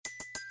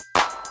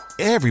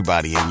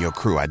Everybody in your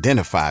crew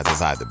identifies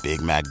as either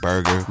Big Mac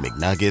Burger,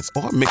 McNuggets,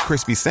 or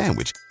McCrispy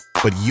Sandwich.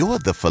 But you're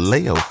the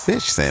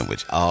Filet-O-Fish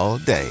Sandwich all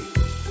day.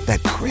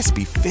 That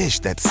crispy fish,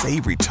 that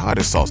savory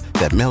tartar sauce,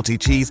 that melty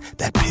cheese,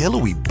 that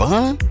pillowy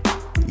bun.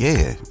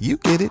 Yeah, you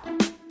get it.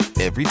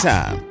 Every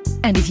time.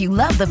 And if you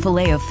love the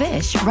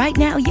Filet-O-Fish, right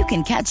now you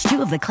can catch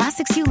two of the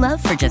classics you love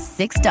for just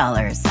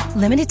 $6.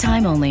 Limited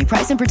time only.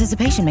 Price and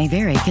participation may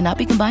vary. Cannot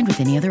be combined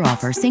with any other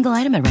offer. Single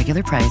item at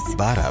regular price.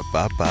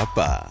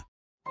 Ba-da-ba-ba-ba.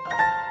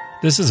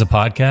 This is a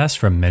podcast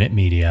from Minute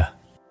Media.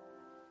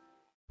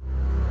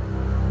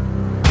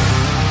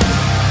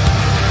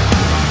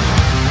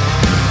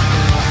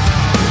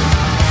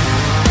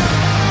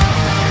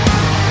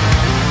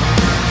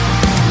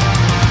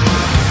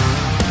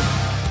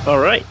 All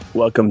right,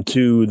 welcome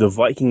to the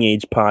Viking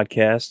Age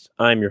podcast.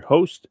 I'm your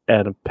host,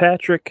 Adam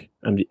Patrick.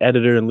 I'm the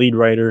editor and lead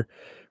writer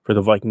for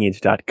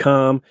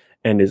thevikingage.com.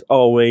 And as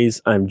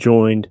always, I'm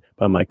joined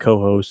by my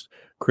co-host,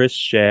 Chris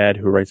Shad,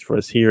 who writes for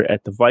us here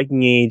at the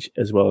Viking Age,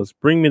 as well as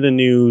Bring Me the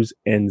News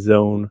and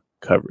Zone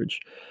Coverage.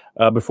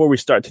 Before we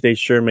start today's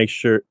show, make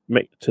sure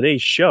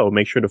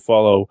to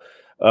follow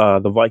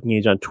the Viking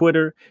Age on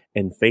Twitter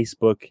and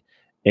Facebook.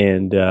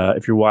 And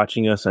if you're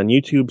watching us on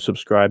YouTube,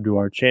 subscribe to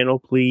our channel,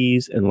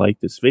 please, and like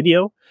this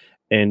video.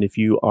 And if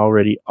you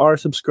already are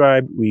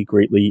subscribed, we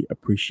greatly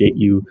appreciate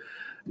you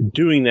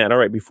doing that. All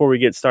right, before we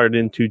get started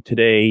into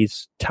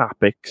today's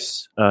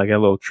topics, I got a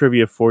little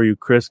trivia for you,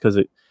 Chris, because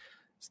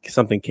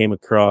something came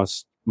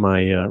across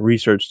my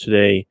research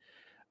today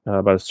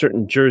about a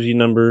certain jersey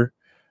number.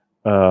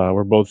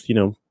 We're both,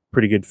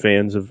 pretty good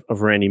fans of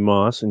Randy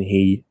Moss, and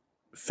he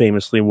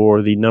famously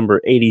wore the number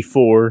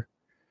 84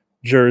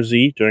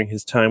 jersey during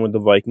his time with the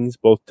Vikings,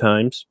 both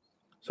times.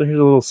 So here's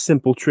a little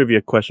simple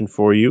trivia question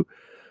for you.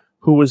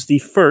 Who was the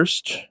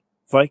first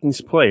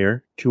Vikings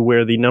player to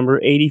wear the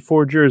number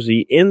 84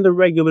 jersey in the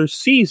regular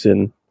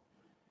season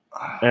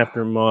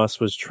after Moss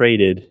was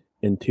traded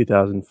in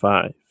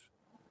 2005?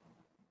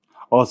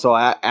 Oh, so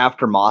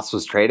after Moss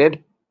was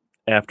traded?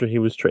 After he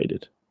was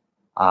traded.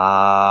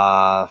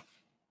 Andre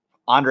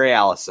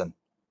Allison.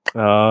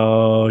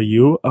 Oh,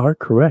 you are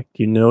correct.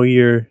 You know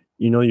your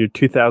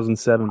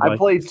 2007 Vikings. I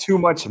played too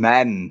much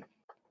Madden.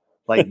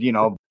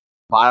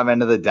 Bottom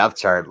end of the depth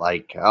chart.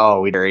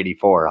 We're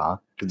 84, huh?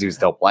 Because he was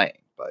still playing.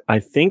 But I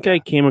think I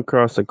came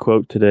across a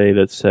quote today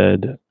that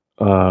said,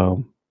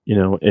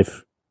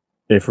 if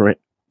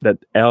that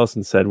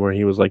Allison said, where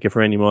he was like, if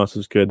Randy Moss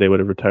was good, they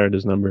would have retired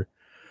his number.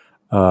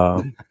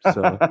 So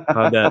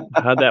how'd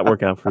that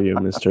work out for you,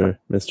 Mr.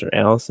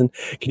 Allison?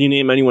 Can you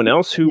name anyone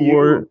else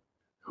who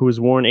was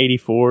worn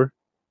 84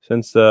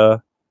 since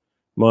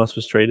Moss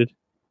was traded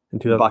in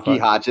 2005? Bucky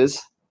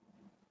Hodges.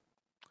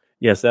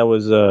 Yes, that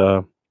was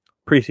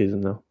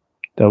preseason though.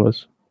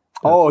 That's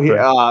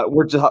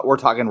we're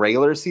talking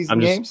regular season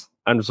games.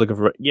 I'm just looking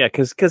for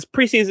because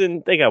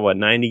preseason they got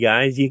 90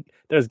 guys.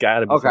 There's got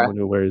to be someone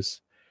who wears.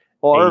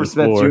 Well, Irv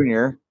Smith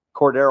Jr.,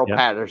 Cordero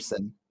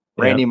Patterson,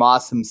 Randy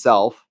Moss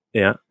himself.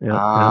 Yeah.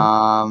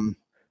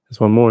 There's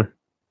one more.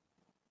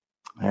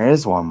 There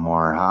is one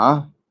more,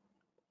 huh?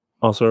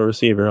 Also a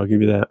receiver. I'll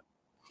give you that.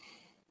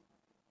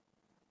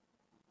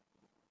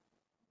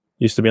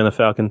 Used to be on the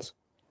Falcons.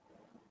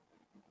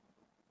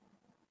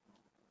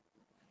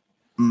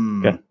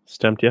 Okay,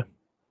 stumped you.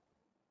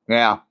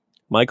 Yeah.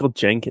 Michael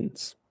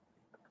Jenkins.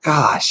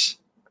 Gosh.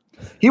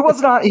 He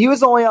was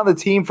only on the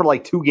team for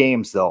 2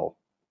 games though.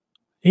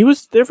 He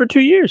was there for 2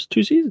 years,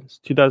 2 seasons,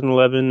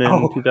 2011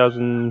 and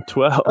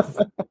 2012.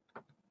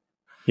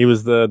 He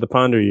was the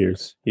Ponder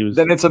years. He was.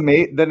 Then it's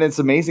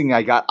amazing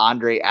I got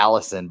Andre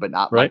Allison, but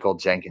not Michael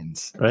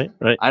Jenkins. Right.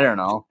 I don't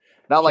know.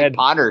 Not like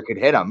Ponder could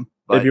hit him.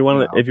 But, if you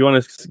want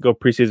to go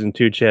preseason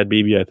 2, Chad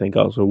Beebe, I think,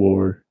 also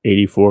wore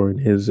 84 in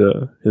his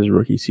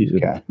rookie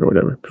season or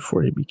whatever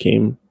before he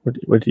became. What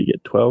did he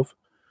get? 12.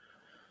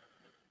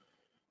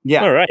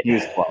 Yeah. All right. He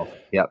was 12.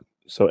 Yep.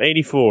 So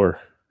 84.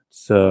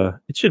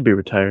 It should be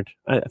retired.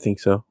 I think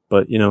so.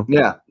 But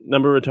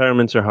number of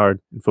retirements are hard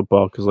in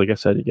football because, like I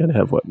said, you got to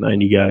have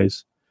 90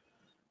 guys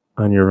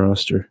on your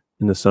roster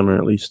in the summer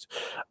at least.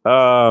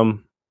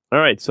 All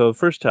right, so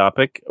first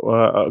topic,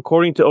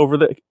 according to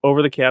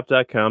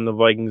overthecap.com, the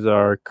Vikings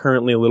are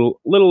currently a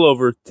little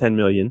over 10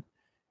 million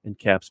in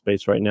cap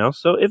space right now.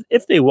 So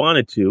if they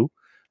wanted to,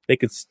 they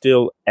could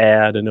still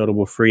add a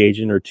notable free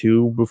agent or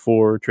two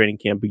before training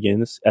camp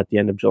begins at the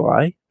end of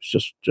July.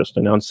 It's just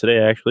announced today,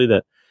 actually,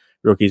 that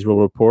rookies will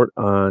report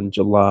on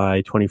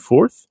July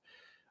 24th.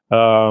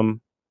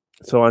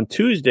 So on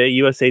Tuesday,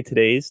 USA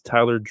Today's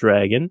Tyler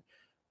Dragon,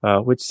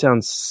 which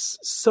sounds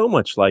so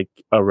much like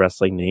a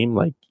wrestling name,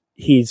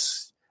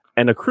 he's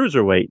a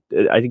cruiserweight.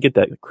 I get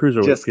that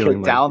cruiserweight just feeling.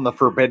 Kick down the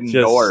forbidden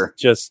door.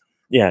 Just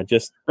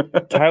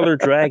Tyler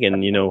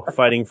Dragon,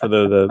 fighting for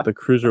the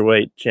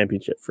cruiserweight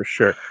championship for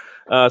sure.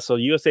 So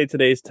USA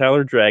Today's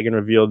Tyler Dragon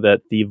revealed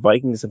that the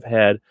Vikings have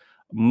had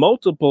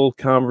multiple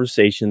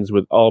conversations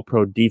with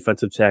All-Pro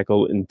defensive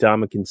tackle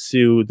Ndamukong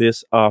Suh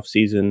this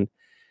offseason,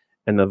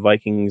 and the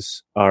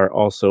Vikings are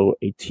also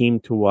a team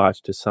to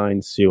watch to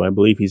sign Suh. I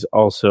believe he's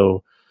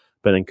also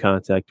been in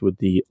contact with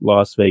the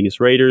Las Vegas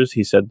Raiders.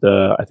 He said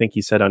I think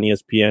he said on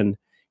ESPN,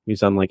 he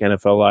was on like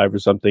NFL Live or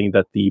something,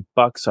 that the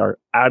Bucs are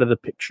out of the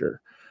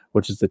picture,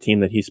 which is the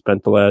team that he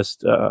spent the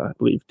last, I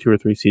believe, 2 or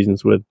 3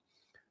 seasons with.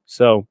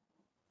 So,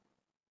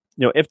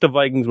 if the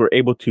Vikings were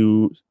able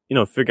to,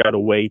 figure out a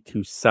way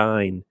to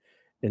sign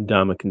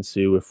Ndamukong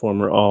Suh, a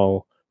former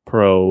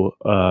All-Pro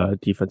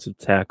defensive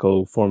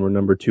tackle, former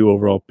number 2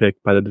 overall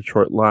pick by the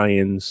Detroit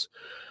Lions,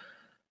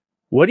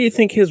 what do you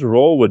think his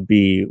role would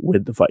be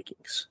with the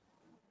Vikings?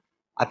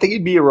 I think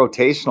he'd be a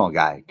rotational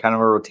guy, kind of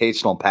a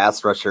rotational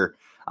pass rusher.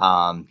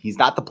 He's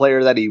not the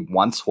player that he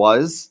once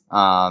was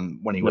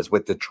when he was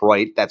with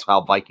Detroit. That's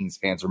how Vikings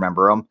fans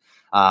remember him.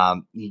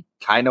 He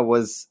kind of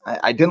was,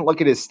 I didn't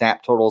look at his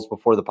snap totals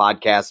before the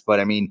podcast,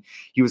 but I mean,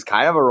 he was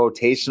kind of a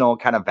rotational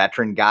kind of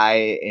veteran guy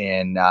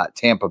in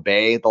Tampa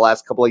Bay the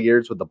last couple of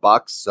years with the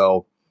Bucs.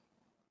 So,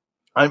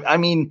 I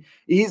mean,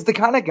 he's the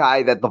kind of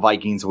guy that the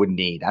Vikings would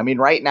need. I mean,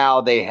 right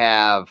now they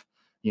have,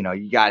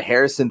 you got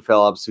Harrison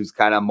Phillips, who's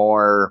kind of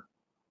more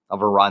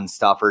of a run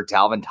stuffer.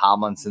 Dalvin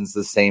Tomlinson's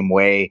the same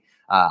way.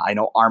 I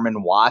know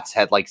Armin Watts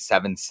had like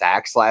 7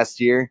 sacks last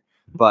year,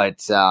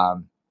 but,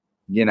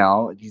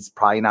 he's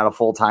probably not a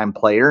full-time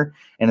player.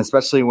 And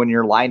especially when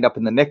you're lined up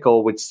in the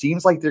nickel, which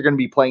seems like they're going to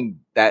be playing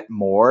that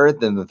more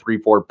than the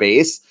 3-4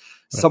 base.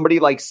 Somebody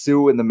like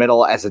Suh in the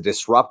middle as a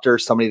disruptor,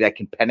 somebody that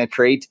can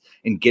penetrate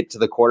and get to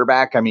the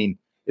quarterback. I mean,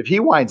 if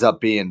he winds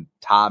up being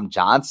Tom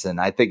Johnson,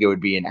 I think it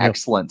would be an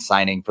excellent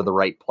signing for the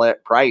right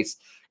price,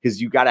 because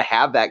you got to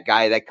have that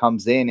guy that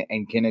comes in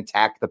and can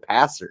attack the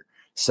passer.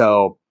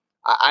 So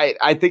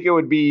I think it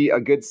would be a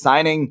good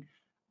signing.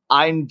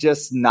 I'm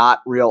just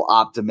not real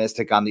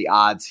optimistic on the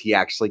odds he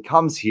actually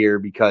comes here,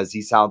 because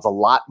he sounds a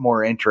lot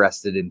more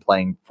interested in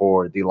playing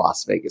for the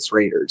Las Vegas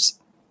Raiders.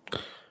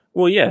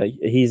 Well, yeah,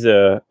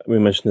 we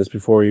mentioned this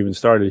before we even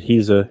started.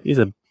 He's a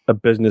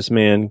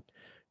businessman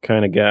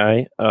kind of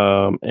guy.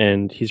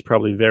 And he's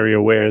probably very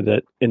aware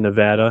that in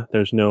Nevada,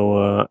 there's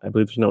I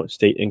believe there's no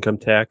state income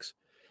tax.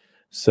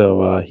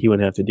 So he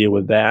wouldn't have to deal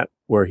with that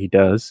where he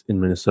does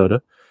in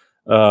Minnesota.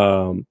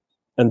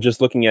 And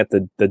just looking at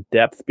the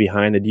depth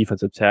behind the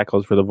defensive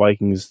tackles for the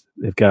Vikings,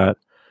 they've got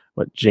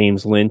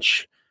James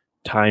Lynch,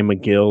 Ty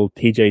McGill,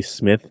 TJ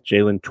Smith,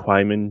 Jalen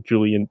Twyman,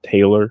 Julian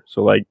Taylor.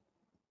 So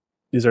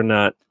these are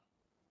not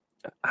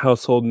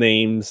household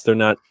names. They're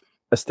not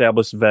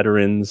established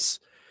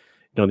veterans.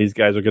 These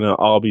guys are going to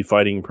all be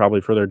fighting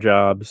probably for their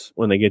jobs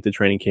when they get to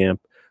training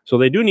camp. So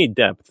they do need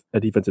depth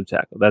at defensive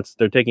tackle.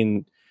 They're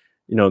taking,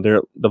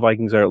 the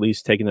Vikings are at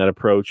least taking that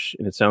approach,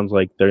 and it sounds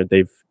like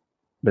they've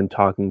been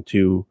talking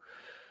to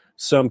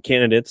some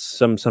candidates,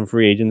 some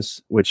free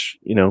agents, which,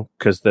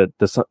 because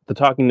the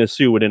talking to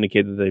Suh would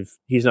indicate that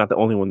he's not the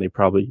only one they've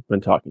probably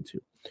been talking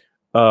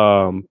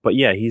to. But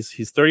yeah,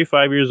 he's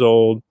 35 years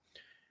old.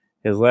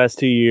 His last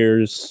 2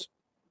 years,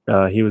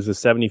 he was the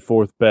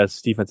 74th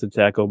best defensive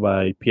tackle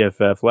by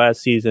PFF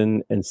last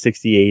season and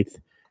 68th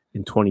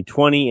in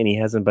 2020, and he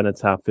hasn't been a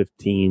top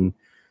 15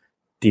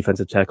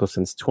 defensive tackle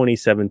since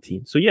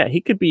 2017. So yeah, he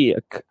could be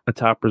a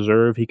top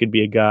reserve. He could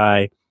be a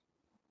guy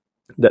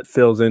that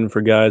fills in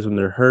for guys when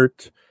they're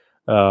hurt,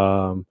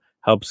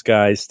 helps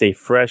guys stay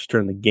fresh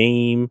during the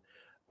game.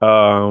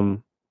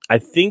 I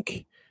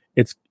think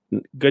it's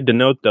good to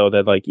note, though,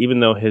 that even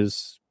though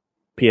his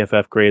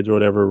PFF grades or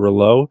whatever were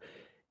low,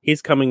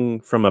 he's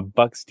coming from a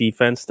Bucs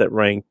defense that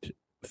ranked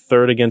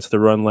 3rd against the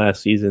run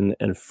last season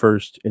and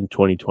 1st in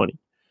 2020.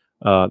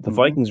 The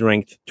Vikings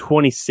ranked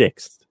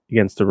 26th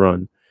against the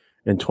run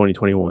in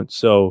 2021.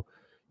 So,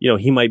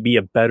 he might be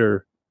a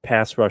better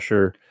pass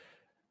rusher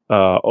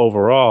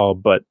overall,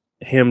 but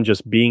him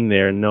just being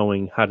there and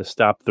knowing how to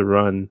stop the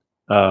run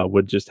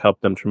would just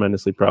help them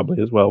tremendously probably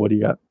as well. What do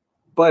you got?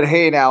 But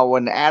hey, now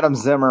when Adam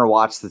Zimmer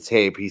watched the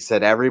tape, he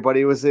said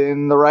everybody was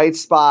in the right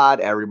spot.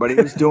 Everybody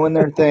was doing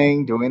their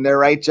thing, doing their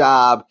right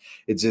job.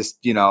 It's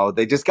just,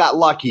 they just got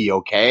lucky,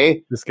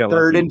 okay? Just got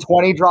 3rd lucky. and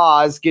 20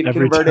 draws get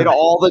Every converted time.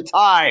 all the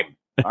time.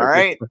 All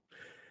right?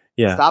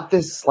 Yeah. Stop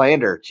this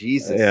slander.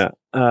 Jesus.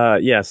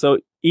 Yeah. So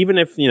even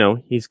if,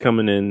 he's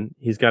coming in,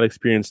 he's got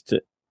experience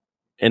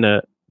in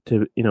a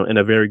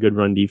very good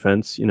run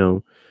defense,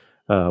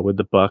 with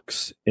the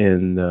Bucs,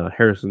 and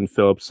Harrison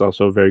Phillips,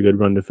 also a very good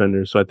run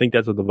defender. So I think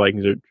that's what the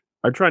Vikings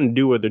are trying to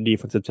do with their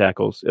defensive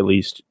tackles, at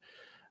least.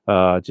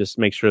 Just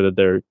make sure that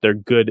they're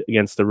good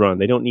against the run.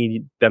 They don't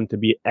need them to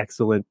be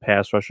excellent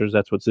pass rushers.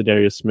 That's what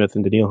Zadarius Smith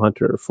and Danielle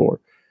Hunter are for.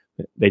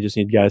 They just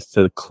need guys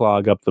to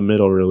clog up the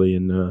middle, really.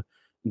 And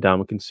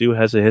Ndamukong Suh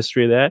has a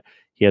history of that.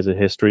 He has a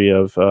history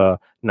of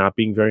not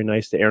being very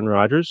nice to Aaron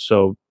Rodgers.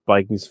 So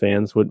Vikings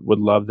fans would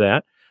love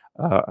that.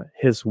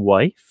 His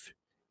wife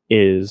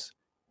is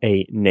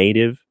a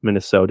native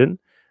Minnesotan.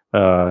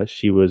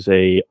 She was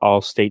a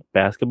all-state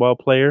basketball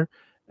player,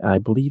 I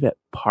believe, at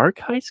Park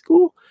High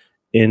School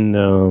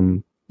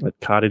in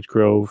Cottage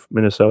Grove,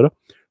 Minnesota.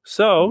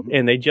 So,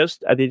 and they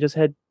just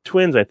had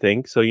twins, I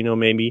think. So,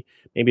 maybe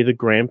the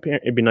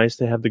grandparent. It'd be nice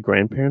to have the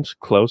grandparents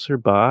closer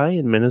by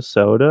in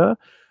Minnesota.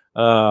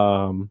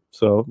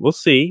 So we'll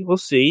see.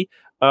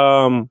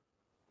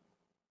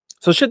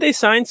 So should they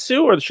sign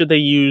Sue, or should they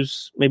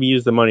use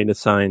the money to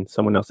sign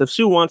someone else? If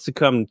Sue wants to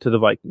come to the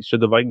Vikings,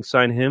 should the Vikings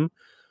sign him,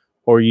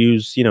 or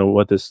use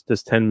this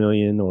 $10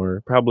 million,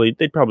 or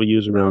they'd probably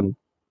use around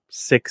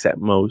 $6 at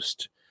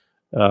most.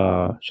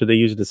 Should they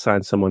use it to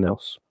sign someone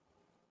else?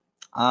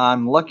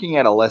 I'm looking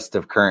at a list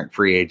of current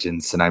free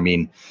agents, and I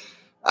mean,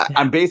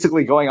 I'm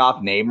basically going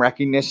off name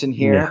recognition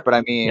here, but I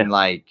mean,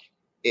 like,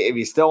 if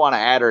you still want to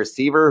add a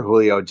receiver,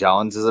 Julio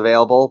Jones is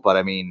available, but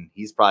I mean,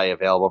 he's probably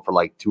available for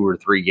like 2 or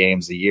 3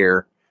 games a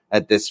year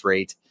at this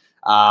rate.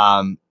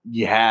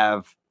 You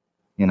have,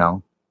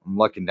 I'm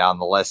looking down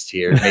the list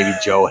here, maybe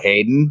Joe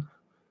Hayden,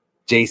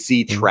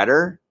 JC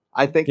Treader,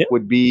 I think that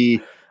would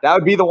be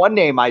the one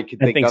name I could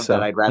think of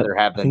that I'd rather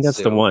have than I think that's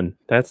Sue. the one.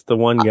 That's the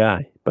one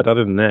guy. But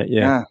other than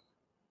that,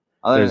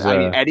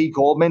 Eddie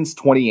Goldman's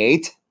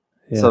 28.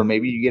 So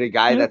maybe you get a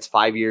guy that's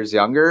 5 years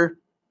younger.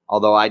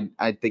 Although I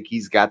think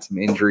he's got some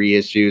injury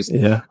issues.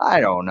 Yeah.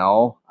 I don't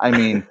know. I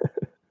mean,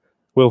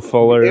 Will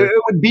Fuller. It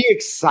would be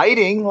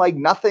exciting. Like,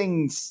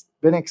 nothing's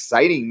been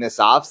exciting this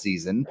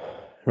offseason.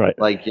 Right.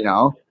 Like, the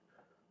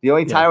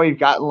only time we've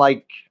gotten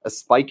like a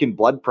spike in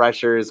blood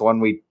pressure is when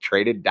we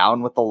traded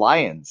down with the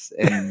Lions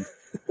and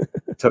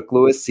took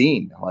Lewis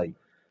Seen. Like,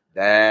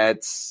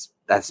 that's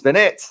been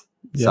it.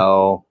 Yeah,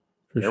 so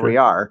here we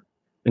are.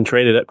 And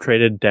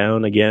traded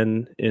down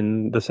again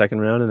in the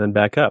second round and then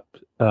back up.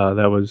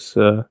 That was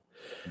the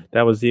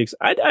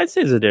I'd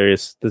say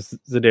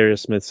Zadarius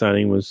Smith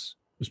signing was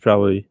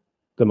probably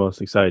the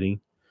most exciting.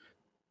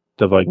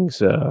 The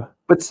Vikings,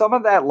 but some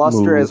of that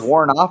luster has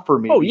worn off for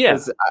me. Oh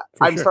because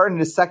I'm starting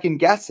to second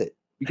guess it.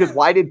 Because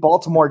why did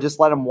Baltimore just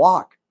let him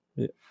walk?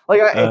 Yeah.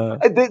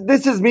 Like,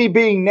 this is me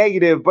being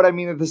negative, but I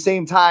mean, at the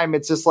same time,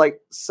 it's just like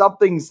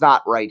something's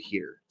not right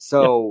here.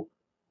 So,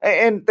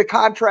 and the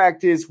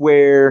contract is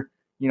where,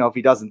 if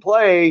he doesn't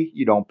play,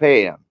 you don't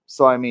pay him.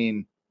 So, I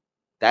mean,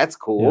 that's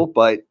cool.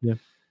 But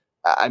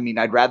I mean,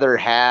 I'd rather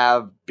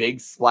have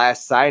big splash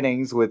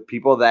signings with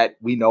people that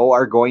we know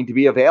are going to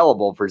be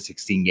available for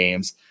 16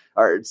 games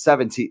or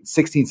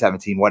 16,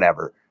 17,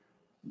 whatever.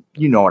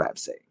 You know what I'm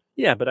saying?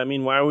 Yeah, but I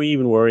mean, why are we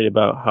even worried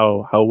about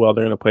how well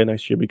they're going to play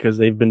next year? Because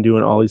they've been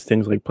doing all these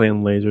things like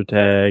playing laser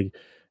tag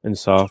and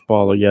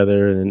softball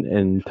together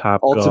and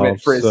top ultimate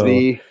golf.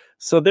 Frisbee.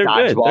 So they're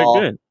good.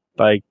 They're good.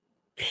 Like,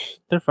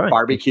 they're fine.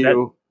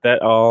 Barbecue.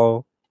 That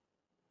all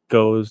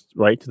goes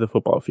right to the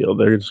football field.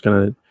 They're just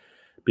going to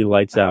be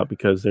lights out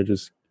because they're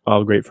just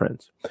all great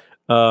friends.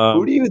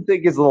 Who do you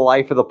think is the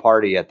life of the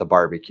party at the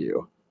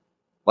barbecue?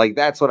 Like,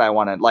 that's what I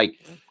want to, like,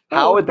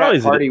 how would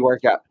that party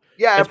work out?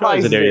 Yeah, it's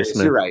probably Zadarius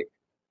Smith. You're right.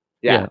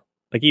 Yeah.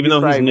 Like, even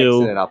though he's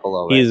new,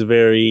 he's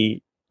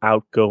very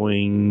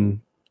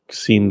outgoing,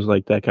 seems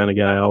like that kind of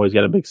guy. Always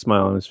got a big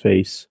smile on his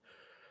face.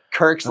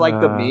 Kirk's like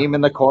the meme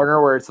in the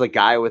corner where it's the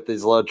guy with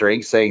his little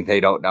drink saying they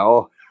don't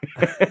know.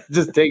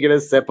 Just taking a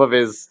sip of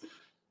his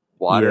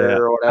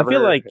water or whatever. I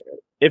feel like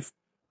if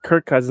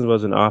Kirk Cousins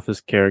was an Office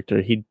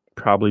character, he'd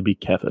probably be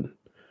Kevin.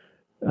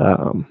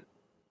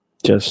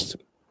 Just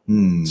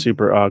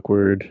super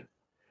awkward.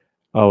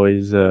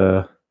 Always.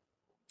 But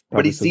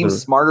he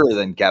seems smarter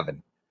than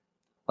Kevin.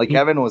 Like,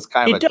 Kevin was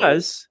kind of. He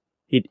does.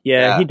 He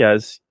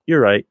does.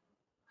 You're right.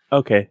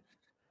 Okay.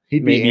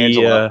 He'd be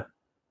Angela.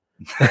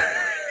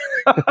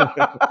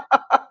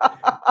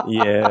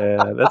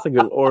 Yeah, that's a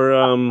good.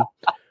 Or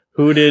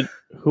who's the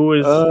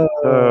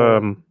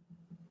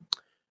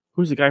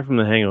guy from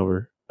The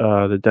Hangover?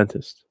 The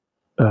dentist.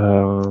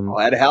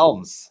 Ed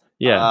Helms.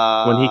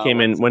 Yeah, when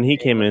he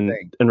came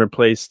in and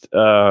replaced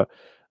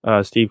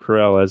Steve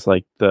Carell as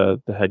like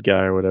the head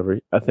guy or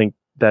whatever. I think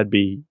that'd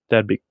be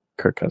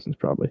Kirk Cousins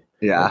probably.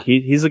 Yeah, like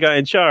he's the guy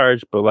in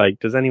charge, but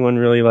like, is anyone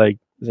really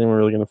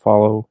going to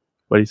follow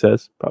what he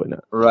says? Probably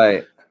not.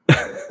 Right.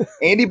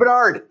 Andy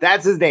Bernard,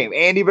 that's his name.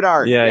 Andy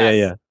Bernard.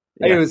 Yeah.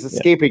 It was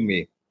escaping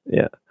me.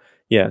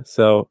 Yeah.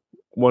 So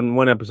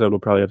one episode we'll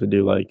probably have to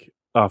do like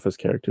Office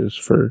characters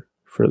for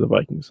the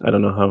Vikings. I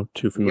don't know how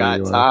too familiar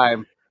you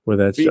are with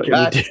that show.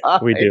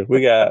 We do.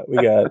 We got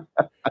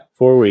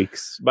 4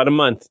 weeks, about a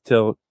month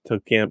till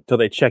camp, till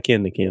they check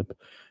into camp.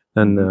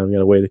 And we got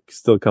to wait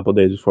still a couple of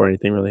days before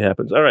anything really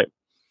happens. All right.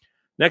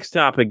 Next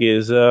topic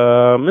is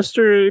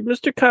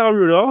Mr. Kyle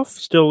Rudolph,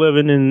 still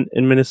living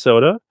in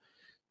Minnesota.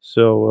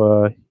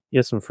 So he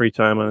has some free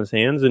time on his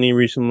hands, and he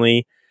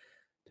recently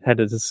had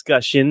a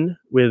discussion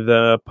with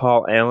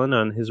Paul Allen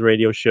on his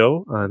radio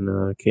show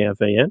on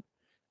KFAN.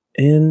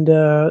 And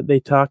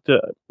they talked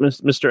to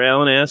Mr.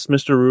 Allen asked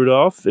Mr.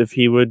 Rudolph if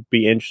he would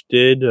be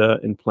interested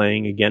in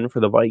playing again for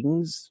the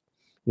Vikings,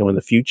 in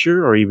the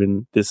future or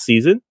even this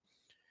season.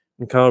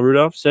 And Kyle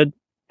Rudolph said,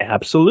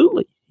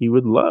 absolutely. He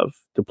would love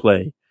to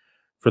play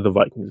for the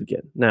Vikings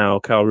again. Now,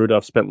 Kyle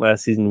Rudolph spent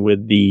last season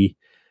with the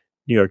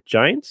New York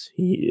Giants.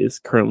 He is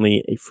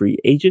currently a free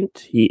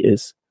agent. He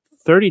is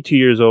 32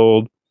 years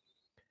old,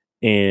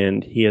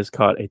 and he has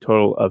caught a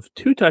total of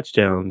 2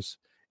 touchdowns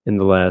in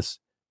the last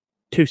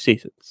 2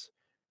 seasons.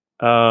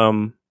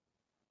 But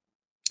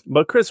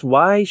Chris,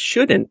 why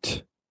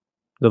shouldn't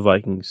the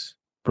Vikings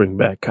bring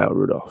back Kyle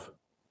Rudolph?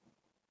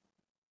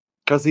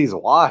 Because he's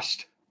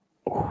washed.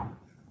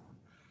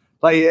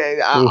 Like,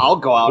 I'll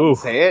go out and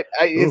say it.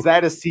 Is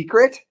that a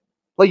secret?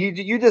 Like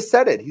you just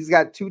said it. He's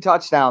got 2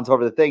 touchdowns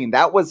over the thing, and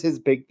that was his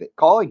big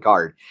calling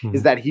card.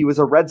 Is that he was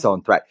a red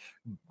zone threat.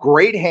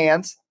 Great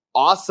hands,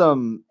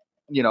 awesome.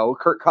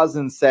 Kirk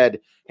Cousins said,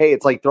 "Hey,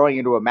 it's like throwing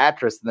into a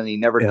mattress," and then he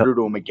never threw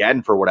to him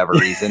again for whatever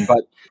reason.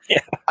 But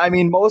I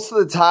mean, most of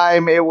the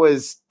time it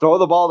was throw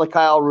the ball to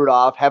Kyle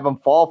Rudolph, have him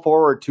fall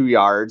forward 2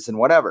 yards, and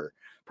whatever.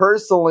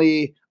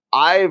 Personally,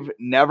 I've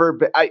never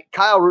been.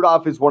 Kyle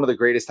Rudolph is one of the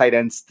greatest tight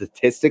ends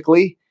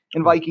statistically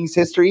in Vikings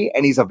history,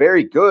 and he's a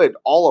very good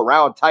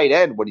all-around tight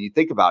end when you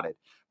think about it.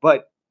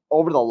 But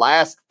over the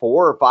last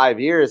 4 or 5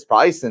 years,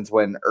 probably since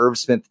when Irv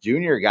Smith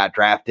Jr. got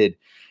drafted,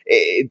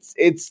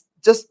 it's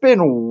just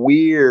been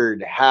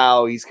weird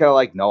how he's kind of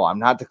like, no, I'm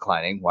not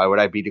declining. Why would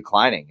I be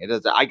declining?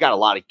 I got a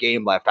lot of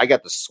game left. I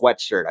got the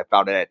sweatshirt. I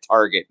found it at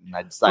Target, and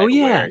I decided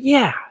to wear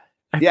it.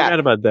 I forgot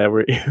about that.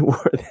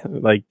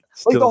 Like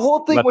the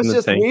whole thing was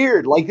just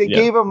weird. Like they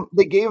gave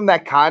him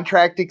that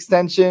contract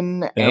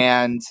extension,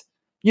 and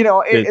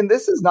and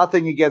this is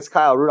nothing against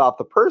Kyle Rudolph,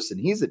 the person.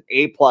 He's an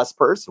A+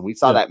 person. We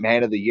saw that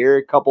Man of the Year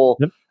a couple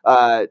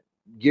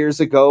years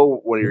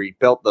ago when he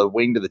built the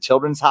wing to the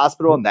Children's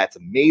Hospital, and that's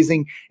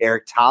amazing.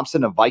 Eric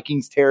Thompson of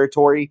Vikings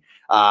territory.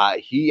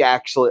 He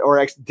actually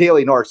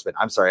Daily Norseman.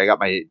 I'm sorry, I got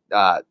my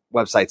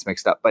websites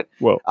mixed up, but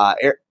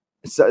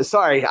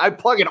sorry, I'm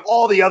plugging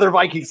all the other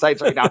Viking sites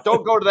right now.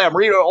 Don't go to them.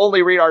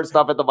 Only read our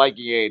stuff at the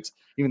Viking Age,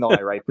 even though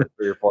I write for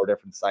 3 or 4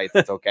 different sites.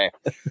 It's okay.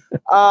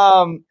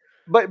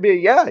 But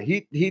yeah,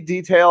 he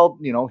detailed,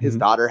 his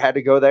daughter had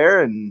to go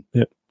there, and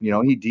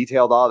he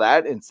detailed all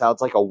that, and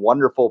sounds like a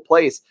wonderful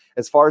place.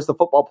 As far as the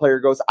football player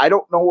goes, I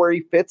don't know where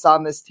he fits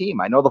on this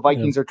team. I know the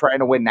Vikings are trying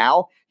to win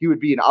now. He would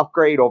be an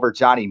upgrade over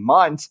Johnny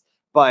Munt,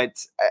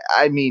 but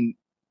I mean,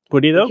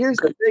 would he though? Here's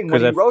the thing: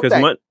 when he wrote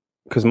that,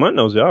 because Munt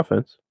knows the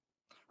offense,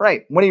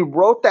 right? When he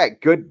wrote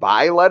that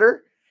goodbye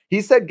letter,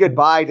 he said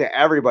goodbye to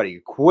everybody: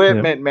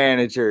 equipment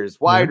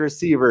managers, wide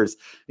receivers,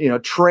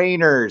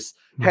 trainers,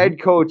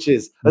 head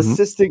coaches,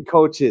 assistant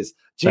coaches,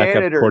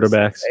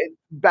 janitors,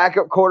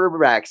 backup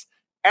quarterbacks,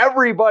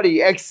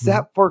 everybody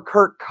except for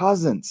Kirk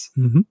Cousins,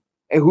 and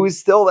who is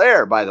still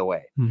there, by the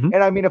way. And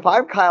I mean, if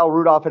I'm Kyle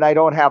Rudolph and I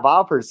don't have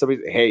offers,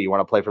 somebody say, hey, you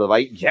want to play for the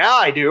Vikings? Yeah,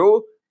 I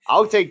do.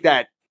 I'll take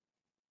that,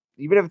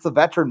 even if it's a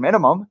veteran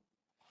minimum.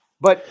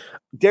 But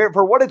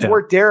for what it's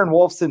worth, Darren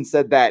Wolfson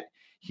said that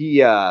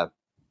he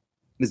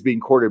is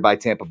being courted by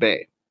Tampa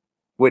Bay,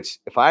 which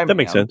if I'm that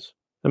makes sense.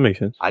 That makes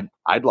sense.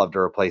 I'd love to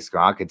replace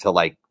Gronk until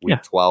like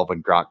week 12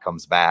 when Gronk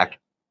comes back.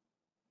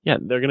 Yeah,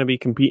 they're going to be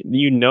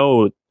competing.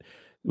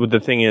 What the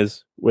thing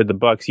is with the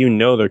Bucks,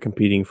 they're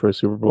competing for a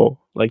Super Bowl.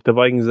 Like the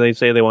Vikings, they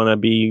say they want to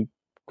be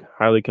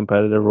highly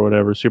competitive or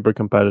whatever, super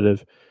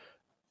competitive.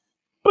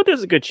 But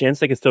there's a good chance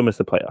they can still miss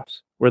the playoffs.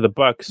 Where the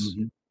Bucks,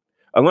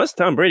 unless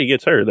Tom Brady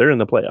gets hurt, they're in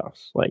the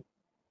playoffs. Like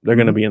they're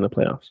going to be in the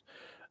playoffs.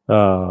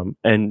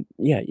 And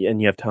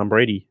you have Tom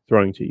Brady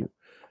throwing to you.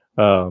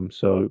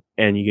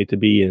 And you get to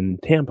be in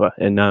Tampa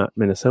and not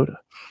Minnesota.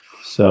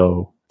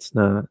 So it's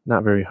not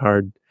very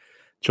hard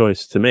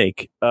choice to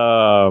make.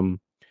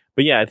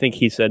 But yeah, I think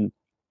he said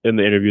in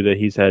the interview that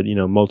he's had,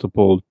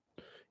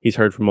 he's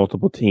heard from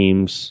multiple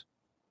teams.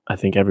 I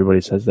think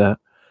everybody says that.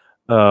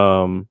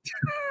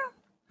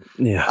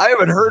 Yeah. I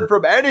haven't heard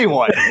from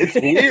anyone. It's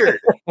weird.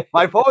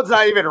 My phone's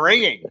not even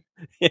ringing.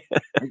 I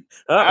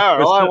don't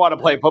know. I want to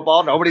play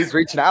football. Nobody's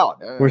reaching out.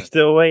 We're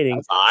still waiting.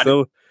 That's odd.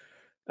 So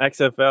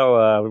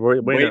XFL,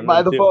 we're wait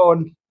by the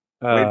phone.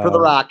 Wait for the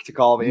Rock to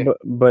call me.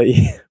 But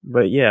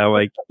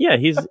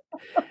he's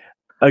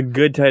a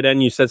good tight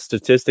end. You said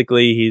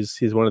statistically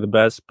he's one of the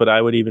best, but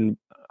I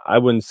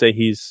wouldn't say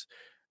he's,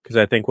 because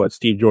I think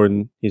Steve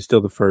Jordan, he's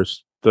still the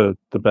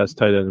best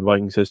tight end in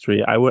Vikings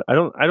history. I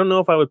don't know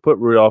if I would put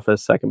Rudolph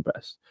as second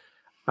best.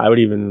 I would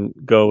even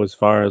go as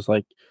far as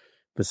like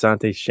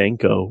Visanthe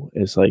Shenko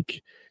is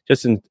like,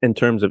 just in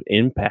terms of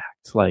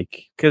impact,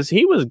 like, because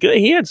he was good.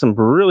 He had some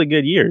really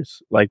good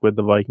years, like with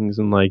the Vikings,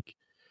 and like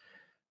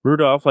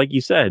Rudolph, like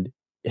you said,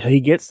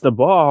 he gets the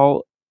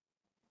ball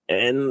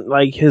and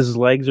like his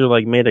legs are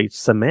like made of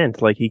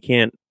cement, like he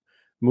can't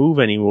move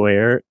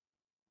anywhere.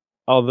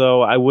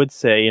 Although I would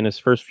say in his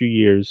first few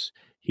years,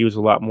 he was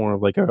a lot more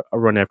of like a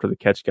run after the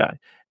catch guy,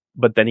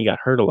 but then he got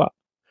hurt a lot.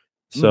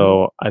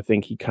 So I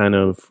think he kind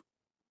of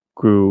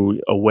grew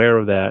aware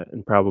of that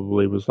and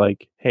probably was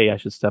like, hey, I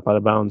should step out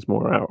of bounds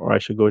more, or I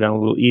should go down a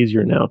little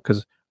easier now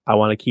because I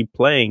want to keep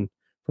playing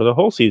for the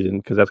whole season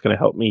because that's going to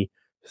help me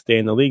stay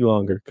in the league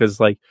longer. Because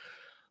like,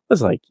 it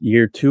was like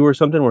year 2 or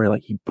something where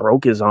like he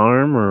broke his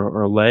arm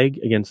or leg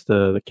against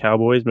the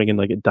Cowboys, making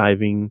like a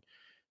diving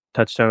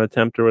touchdown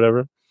attempt or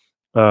whatever.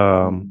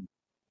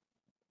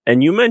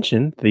 And you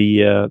mentioned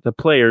the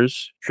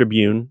Players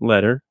Tribune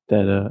letter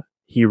that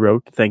he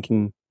wrote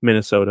thanking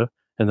Minnesota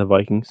and the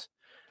Vikings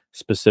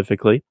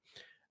specifically.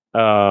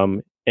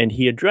 And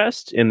he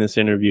addressed in this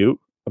interview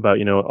about,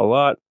 a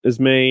lot is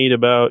made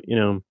about,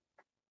 me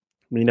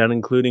not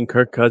including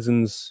Kirk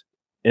Cousins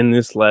in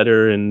this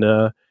letter.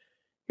 And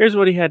here's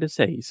what he had to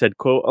say. He said,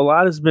 quote, "A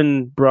lot has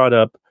been brought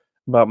up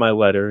about my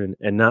letter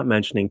and not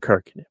mentioning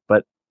Kirk in it,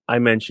 but I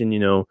mentioned,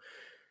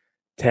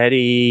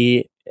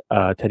 Teddy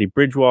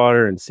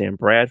Bridgewater and Sam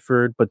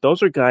Bradford, but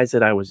those are guys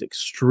that I was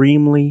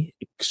extremely,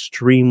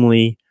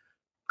 extremely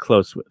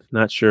close with.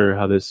 Not sure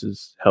how this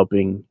is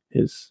helping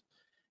his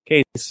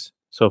case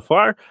so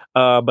far,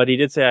 but he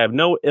did say, I have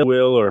no ill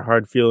will or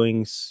hard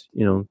feelings,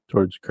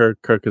 towards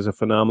Kirk. Kirk is a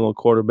phenomenal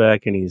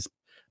quarterback, and he's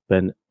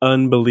been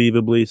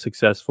unbelievably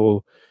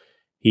successful.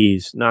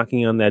 He's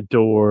knocking on that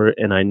door,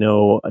 and I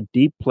know a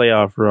deep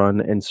playoff run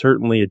and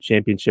certainly a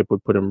championship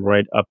would put him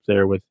right up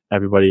there with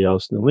everybody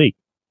else in the league.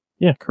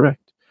 Yeah,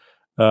 correct.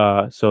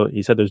 So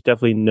he said there's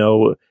definitely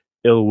no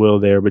ill will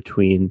there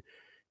between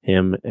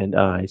him and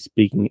I,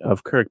 speaking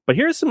of Kirk. But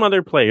here's some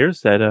other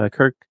players that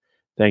Kirk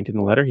thanked in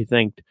the letter. He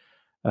thanked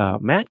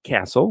Matt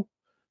Castle,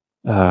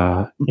 He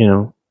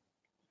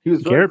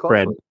was Garrett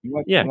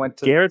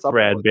Garrett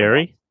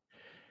Bradbury.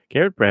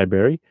 Garrett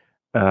Bradbury,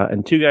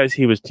 and two guys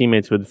he was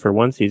teammates with for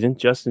one season,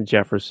 Justin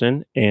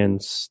Jefferson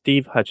and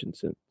Steve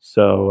Hutchinson.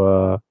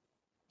 So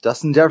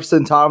Justin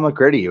Jefferson taught him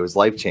McGritty. It was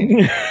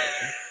life-changing.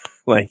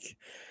 Like,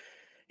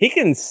 he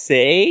can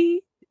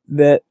say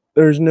that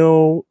there's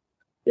no,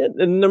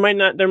 and there might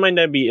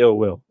not be ill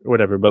will or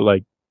whatever, but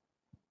like,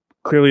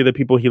 clearly the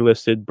people he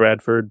listed,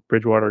 Bradford,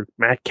 Bridgewater,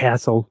 Matt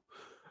Castle,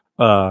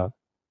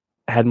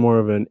 had more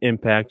of an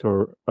impact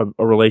or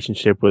a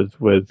relationship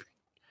with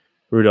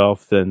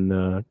Rudolph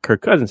than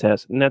Kirk Cousins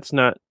has, and that's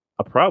not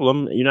a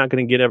problem. You're not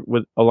going to get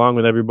along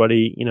with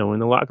everybody, in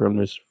the locker room.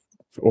 There's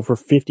over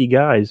 50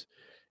 guys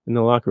in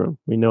the locker room.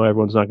 We know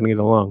everyone's not going to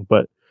get along,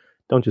 but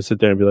don't just sit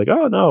there and be like,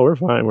 "Oh no, we're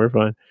fine."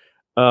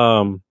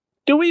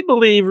 Do we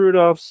believe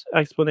Rudolph's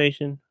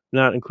explanation,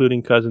 not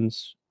including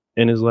Cousins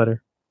in his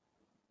letter?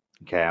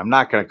 Okay, I'm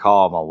not going to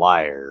call him a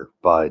liar,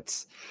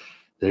 but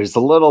there's a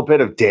little bit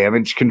of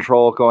damage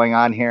control going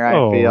on here. I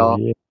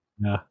feel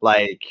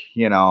like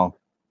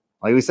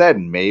like we said,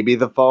 maybe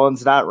the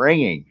phone's not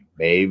ringing.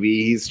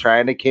 Maybe he's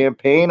trying to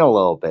campaign a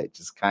little bit.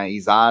 Just kind of,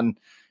 he's on,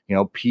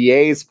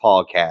 PA's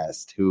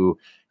podcast, who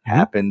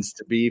happens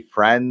to be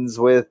friends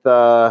with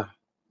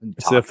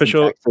it's the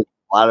official. A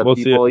lot of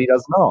people he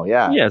doesn't know.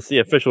 Yeah, it's the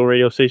official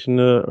radio station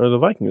or the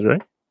Vikings,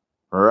 right?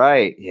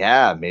 Right.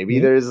 Yeah. Maybe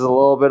there's a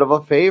little bit of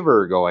a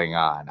favor going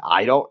on.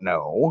 I don't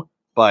know,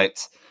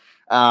 but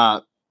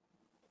I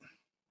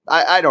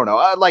don't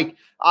know.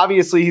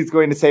 Obviously, he's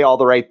going to say all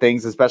the right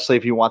things, especially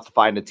if he wants to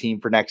find a team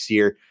for next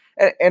year.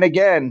 And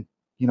again,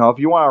 if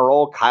you want to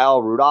roll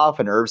Kyle Rudolph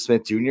and Irv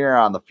Smith Jr.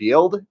 on the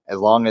field, as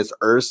long as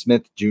Irv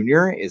Smith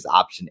Jr. is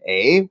option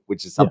A,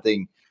 which is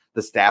something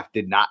the staff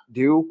did not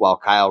do while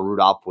Kyle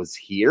Rudolph was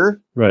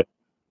here. Right.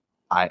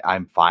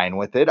 I'm fine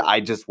with it. I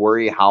just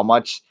worry how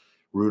much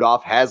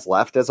Rudolph has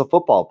left as a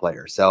football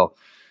player. So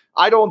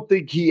I don't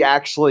think he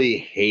actually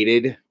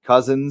hated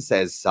Cousins,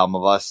 as some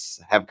of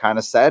us have kind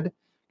of said,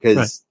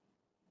 because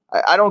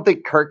I don't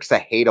think Kirk's a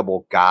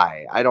hateable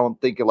guy. I don't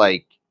think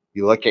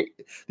you look at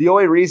the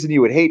only reason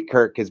you would hate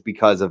Kirk is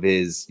because of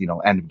his,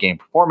 end of game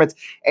performance.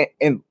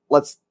 And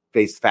let's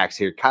face the facts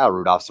here. Kyle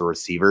Rudolph's a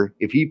receiver.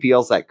 If he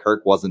feels that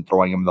Kirk wasn't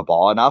throwing him the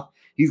ball enough,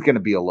 he's going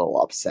to be a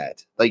little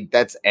upset. Like,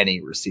 that's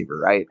any receiver,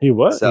 right? He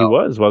was,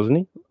 wasn't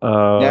he?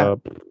 Yeah.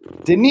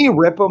 Didn't he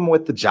rip him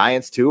with the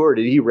Giants too? Or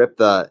did he rip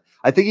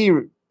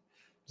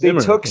they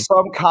took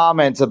some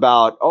comments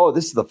about,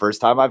 this is the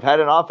first time I've had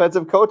an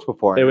offensive coach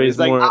before. And it was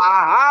like,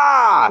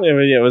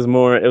 It was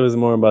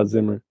more about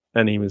Zimmer.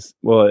 And it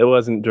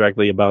wasn't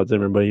directly about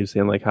Zimmer, but he was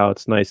saying like how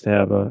it's nice to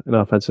have an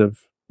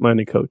offensive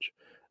minded coach.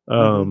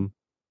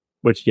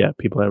 Which,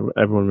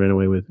 everyone ran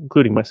away with,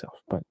 including myself.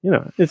 But,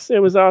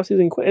 it was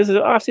off-season quote. It's an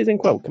off-season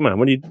quote. Come on,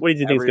 what do you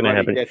think is going to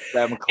happen?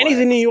 And he's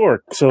in New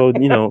York, so,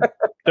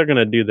 they're going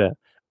to do that.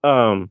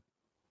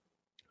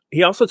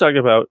 He also talked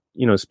about,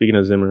 speaking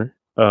of Zimmer,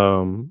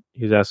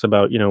 he was asked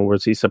about,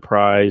 was he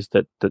surprised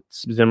that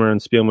Zimmer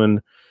and Spielman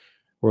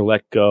were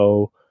let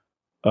go?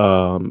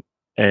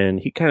 And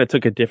he kind of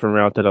took a different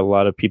route that a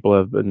lot of people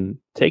have been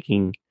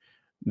taking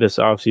this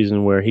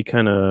offseason, where he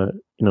kind of,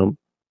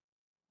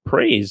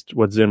 praised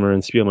what Zimmer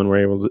and Spielman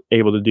were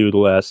able to do the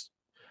last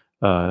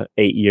 8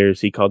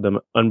 years. He called them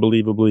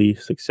unbelievably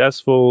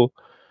successful.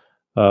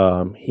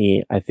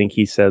 I think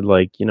he said,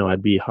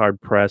 I'd be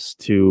hard pressed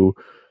to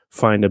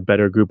find a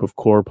better group of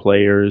core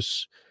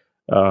players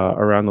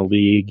around the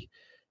league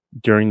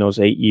during those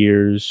 8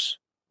 years.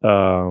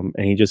 And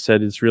he just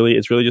said it's really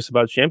just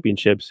about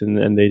championships,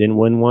 and they didn't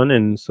win one,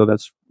 and so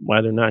that's why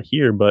they're not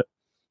here. But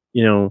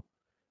do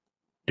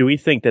we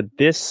think that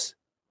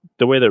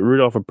the way that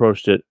Rudolph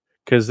approached it,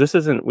 because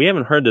we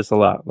haven't heard this a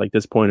lot, like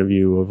this point of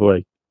view of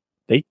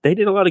they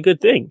did a lot of good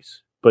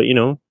things, but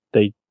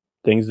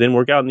things didn't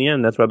work out in the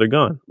end. That's why they're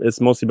gone. It's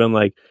mostly been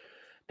like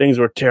things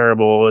were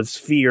terrible. It's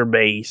fear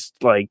based.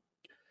 Like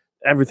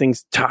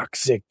everything's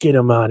toxic. Get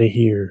them out of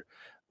here.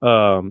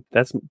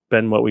 That's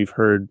been what we've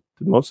heard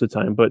most of the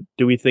time. But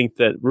do we think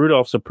that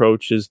Rudolph's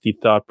approach is the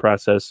thought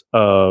process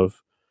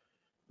of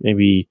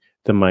maybe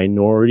the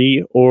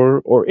minority,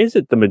 or is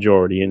it the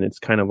majority, and it's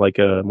kind of like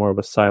more of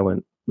a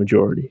silent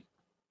majority?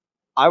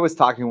 I was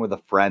talking with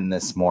a friend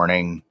this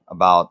morning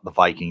about the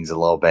Vikings a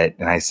little bit,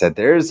 and I said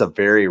there's a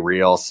very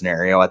real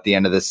scenario at the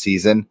end of this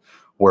season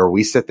where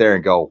we sit there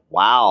and go,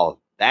 wow,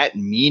 that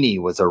Meany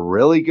was a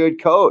really good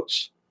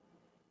coach.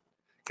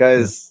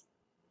 Because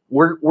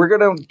we're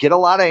going to get a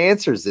lot of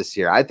answers this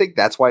year. I think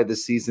that's why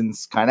this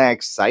season's kind of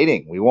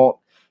exciting. We won't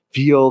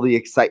feel the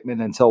excitement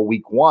until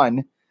week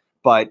 1,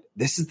 but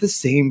this is the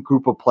same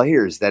group of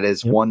players that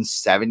has won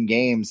 7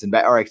 games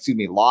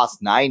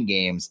lost 9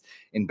 games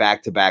in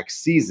back-to-back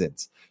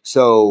seasons.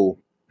 So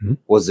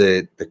was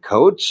it the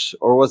coach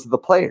or was it the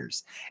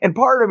players? And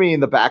part of me in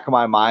the back of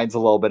my mind's a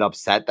little bit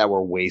upset that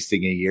we're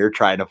wasting a year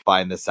trying to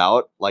find this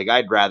out. Like,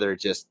 I'd rather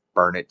just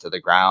burn it to the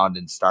ground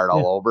and start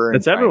all over.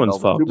 It's everyone's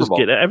fault. Just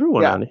get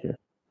everyone out of here.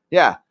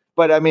 Yeah.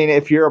 But I mean,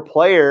 if you're a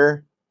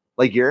player,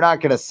 like, you're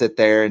not going to sit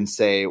there and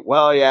say,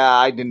 well, yeah,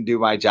 I didn't do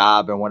my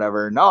job and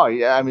whatever. No,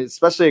 yeah. I mean,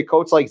 especially a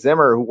coach like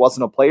Zimmer, who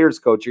wasn't a player's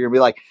coach, you're going to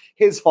be like,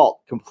 his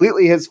fault,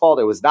 completely his fault.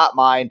 It was not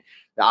mine.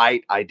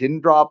 I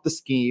didn't draw up the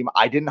scheme.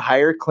 I didn't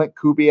hire Clint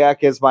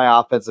Kubiak as my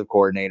offensive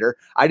coordinator.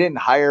 I didn't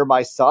hire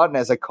my son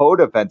as a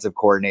co-defensive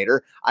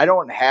coordinator. I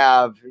don't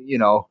have,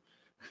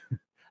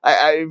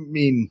 I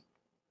mean,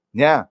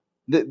 yeah,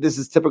 this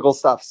is typical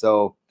stuff.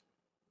 So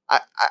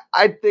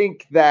I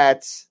think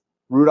that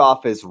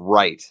Rudolph is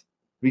right,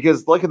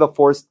 because look at the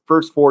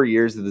first 4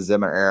 years of the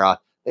Zimmer era.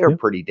 They were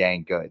pretty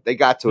dang good. They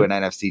got to an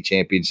NFC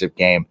championship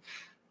game.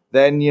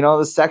 Then,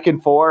 the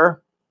second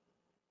 4,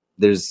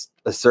 there's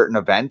a certain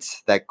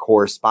event that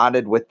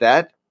corresponded with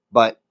that.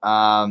 But,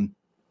 I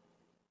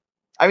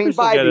mean,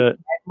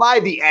 by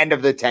the end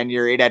of the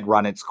tenure, it had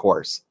run its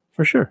course.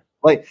 For sure.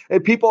 Like,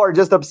 people are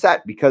just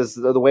upset because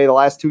of the way the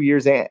last 2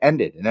 years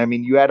ended. And I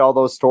mean, you had all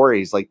those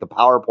stories like the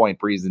PowerPoint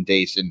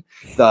presentation,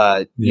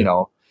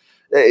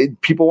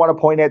 people want to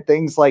point at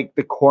things like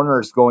the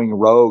corners going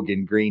rogue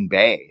in Green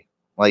Bay.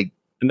 Like,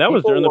 and that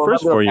was during the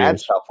first 4 years. Bad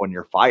stuff when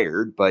you're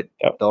fired, but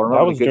they'll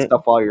remember the good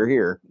stuff while you're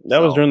here. That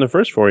was during the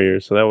first 4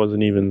 years, so that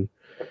wasn't even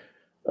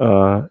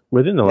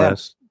within the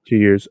last 2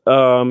 years.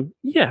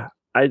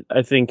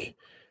 I think,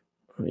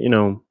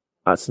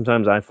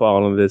 sometimes I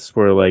fall into this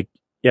where, like,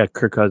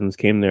 Kirk Cousins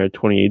came there in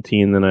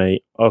 2018. Then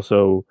I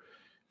also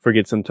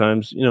forget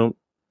sometimes,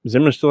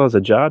 Zimmer still has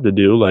a job to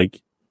do.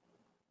 Like,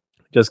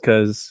 just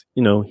because,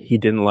 he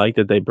didn't like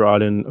that they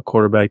brought in a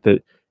quarterback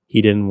that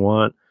he didn't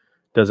want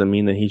doesn't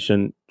mean that he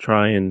shouldn't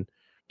try and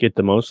get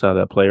the most out of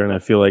that player. And I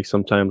feel like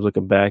sometimes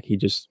looking back,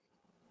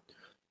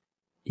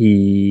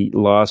 he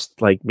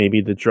lost, like,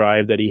 maybe the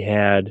drive that he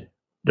had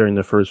during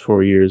the first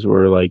 4 years,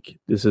 where, like,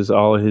 this is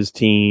all of his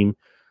team,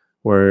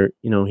 where,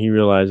 he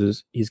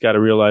realizes he's got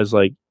to realize,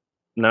 like,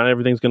 not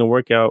everything's going to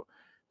work out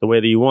the way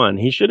that you want.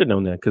 He should have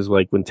known that, because,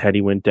 like, when Teddy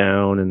went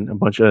down and a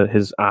bunch of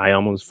his eye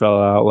almost fell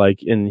out,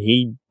 like, and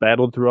he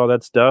battled through all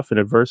that stuff and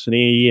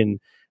adversity, and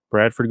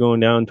Bradford going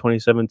down in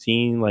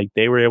 2017, like,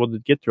 they were able to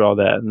get through all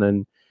that. And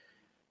then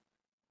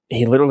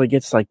he literally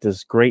gets, like,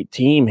 this great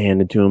team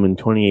handed to him in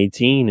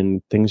 2018,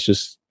 and things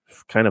just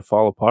kind of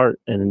fall apart.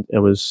 And it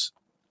was,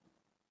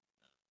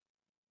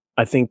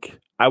 I think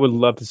I would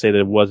love to say that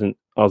it wasn't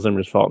all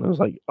Zimmer's fault. And it was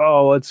like,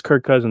 oh, it's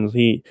Kirk Cousins.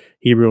 He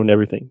ruined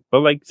everything. But,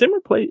 like, Zimmer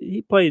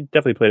definitely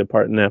played a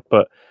part in that.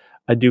 But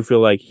I do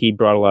feel like he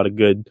brought a lot of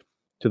good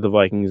to the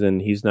Vikings,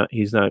 and he's not,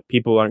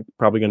 people aren't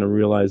probably going to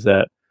realize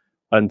that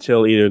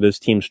until either this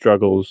team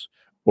struggles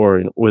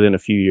or within a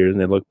few years, and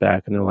they look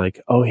back and they're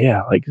like, oh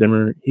yeah, like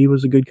Zimmer, he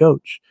was a good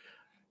coach.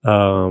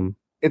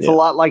 It's a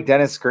lot like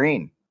Dennis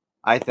Green,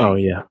 I think. Oh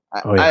yeah.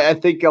 I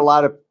think a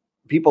lot of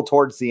people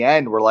towards the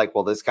end were like,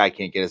 well, this guy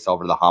can't get us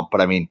over the hump. But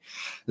I mean,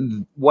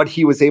 what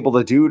he was able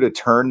to do to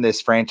turn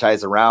this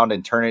franchise around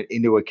and turn it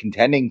into a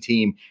contending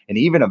team, and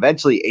even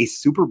eventually a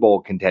Super Bowl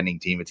contending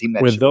team, a team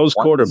that with those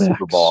quarterbacks.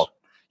 Super Bowl.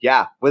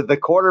 Yeah, with the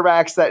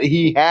quarterbacks that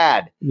he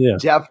had,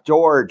 Jeff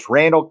George,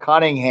 Randall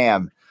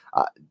Cunningham,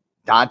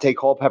 Dante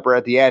Culpepper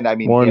at the end. I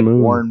mean,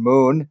 Warren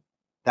Moon.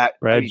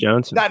 Brad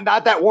Johnson.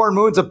 Not that Warren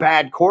Moon's a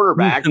bad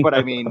quarterback, but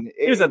I mean,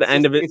 he was at the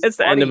end of it. It's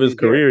the end of his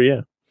career,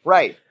 yeah.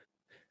 Right.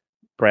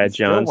 Brad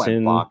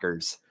Johnson.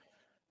 Bonkers.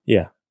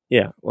 Yeah,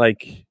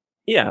 like,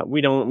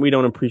 we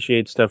don't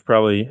appreciate stuff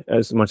probably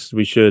as much as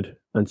we should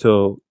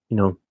until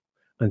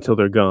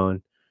they're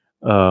gone.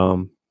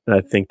 And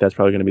I think that's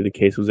probably going to be the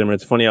case with Zimmer.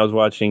 It's funny, I was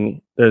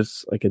watching,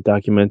 there's like a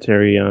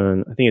documentary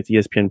on, I think it's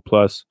ESPN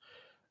Plus,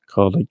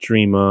 called like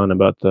Dream On,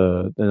 about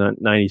the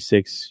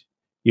 96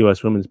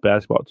 U.S. women's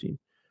basketball team,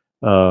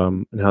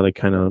 and how they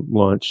kind of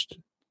launched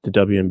the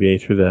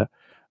WNBA through that.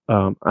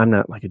 I'm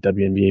not like a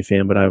WNBA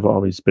fan, but I've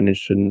always been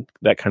interested in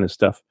that kind of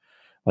stuff,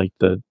 like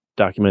the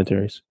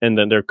documentaries. And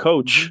then their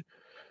coach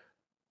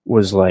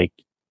was like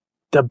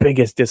the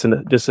biggest I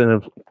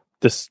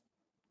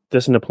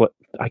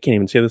can't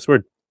even say this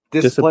word.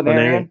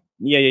 Disciplinarian.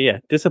 Yeah.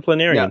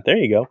 Disciplinarian. Yeah. There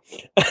you go.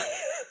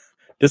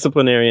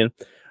 Disciplinarian.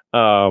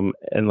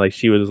 And like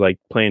she was like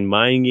playing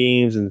mind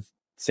games and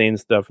saying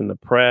stuff in the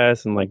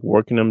press and like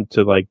working them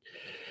to like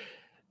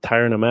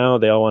tiring them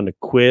out. They all wanted to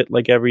quit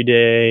like every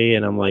day.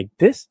 And I'm like,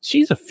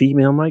 she's a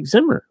female Mike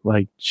Zimmer.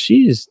 Like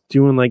she's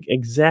doing like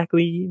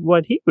exactly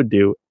what he would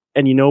do.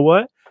 And you know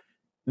what?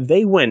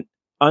 They went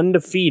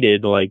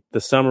undefeated, like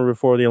the summer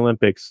before the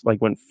Olympics,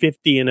 like went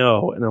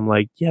 50-0. And I'm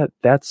like, yeah,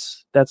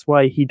 that's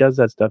why he does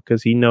that stuff.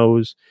 Cause he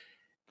knows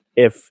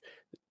if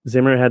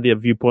Zimmer had the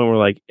viewpoint where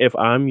like, if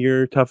I'm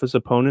your toughest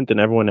opponent, then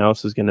everyone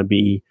else is going to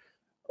be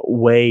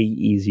way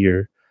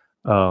easier.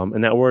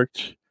 And that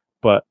worked.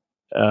 But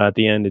at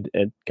the end,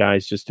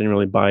 guys just didn't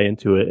really buy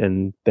into it,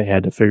 and they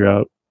had to figure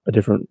out a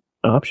different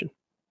option.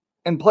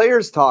 And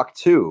players talk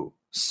too.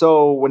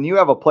 So when you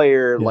have a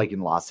player like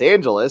in Los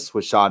Angeles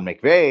with Sean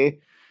McVay,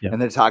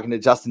 and they're talking to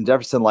Justin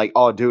Jefferson like,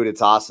 oh, dude,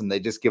 it's awesome. They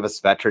just give us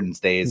Veterans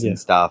Days and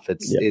stuff.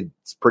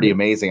 It's pretty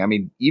amazing. I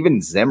mean,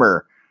 even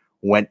Zimmer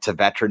went to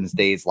Veterans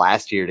Days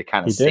last year to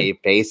kind of save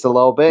face a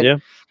little bit. Yeah.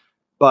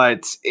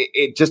 But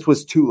it just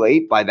was too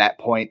late by that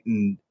point.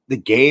 And the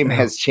game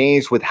has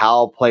changed with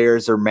how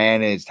players are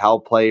managed, how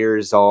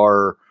players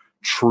are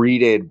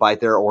treated by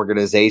their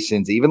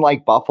organizations, even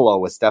like Buffalo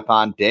with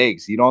Stephon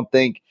Diggs. You don't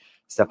think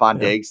Stephon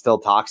Diggs still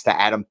talks to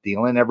Adam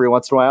Thielen every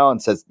once in a while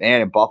and says,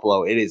 man, in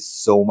Buffalo, it is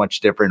so much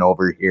different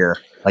over here.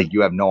 Like,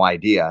 you have no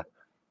idea.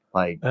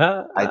 Like,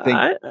 I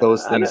think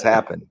those things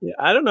happen. Yeah,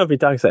 I don't know if he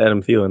talks to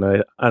Adam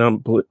Thielen. I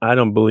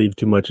don't believe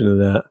too much into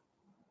that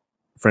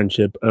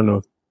friendship. I don't know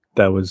if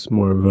that was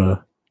more of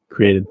a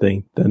created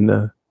thing than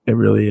it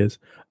really is.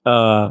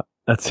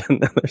 That's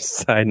another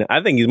side note.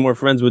 I think he's more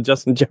friends with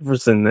Justin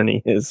Jefferson than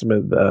he is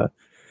with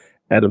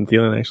Adam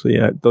Thielen, actually.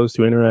 Those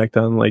two interact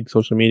on like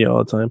social media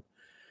all the time,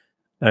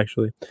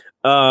 actually.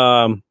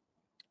 All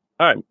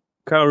right,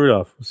 Kyle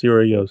Rudolph. We'll see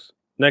where he goes.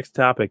 Next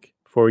topic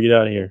before we get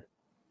out of here.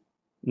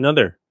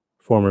 Another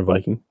former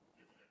Viking,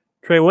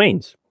 Trey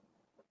Waynes.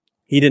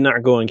 He did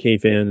not go on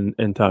KFan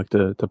and talk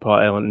to Paul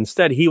Allen.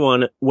 Instead, he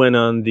went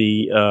on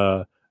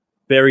the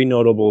very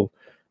notable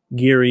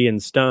Geary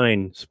and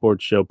Stein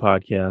sports show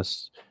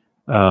podcast.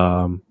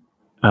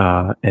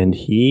 And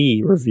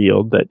he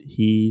revealed that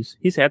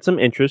he's had some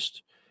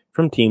interest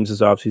from teams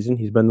this offseason.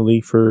 He's been in the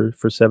league for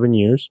 7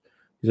 years.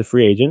 He's a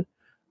free agent.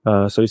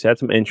 So he's had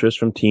some interest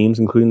from teams,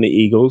 including the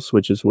Eagles,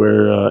 which is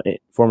where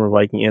former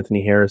Viking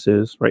Anthony Harris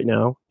is right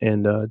now.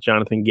 And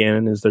Jonathan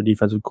Gannon is their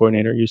defensive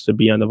coordinator, used to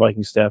be on the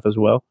Viking staff as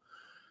well.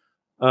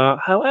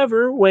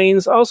 However,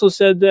 Waynes also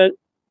said that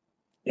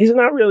he's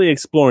not really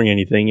exploring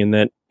anything, and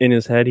that in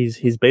his head,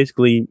 he's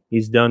basically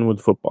done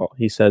with football.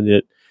 He said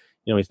that,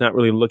 he's not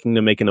really looking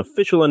to make an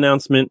official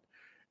announcement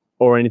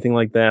or anything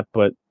like that,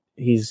 but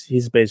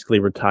he's basically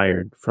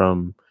retired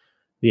from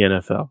the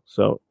NFL.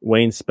 So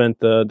Wayne spent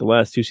the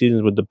last 2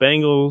 seasons with the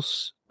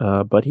Bengals,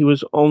 but he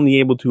was only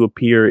able to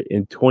appear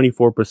in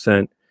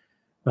 24%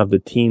 of the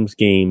team's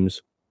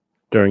games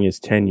during his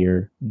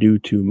tenure due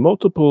to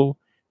multiple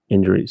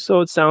injuries.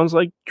 So it sounds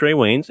like Trey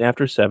Waynes,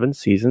 after 7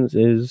 seasons,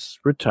 is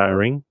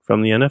retiring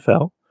from the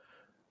NFL.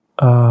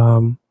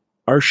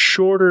 Are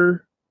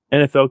shorter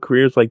NFL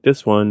careers like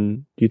this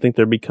one, do you think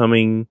they're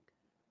becoming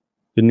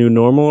the new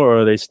normal, or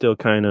are they still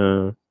kind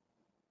of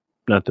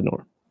not the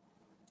norm?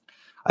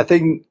 I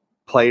think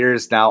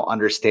players now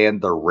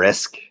understand the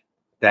risk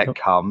that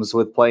comes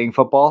with playing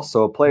football.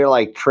 So a player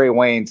like Trey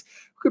Waynes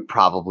could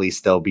probably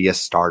still be a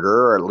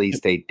starter, or at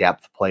least a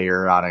depth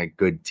player on a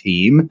good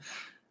team,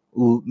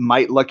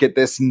 might look at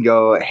this and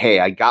go, hey,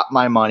 I got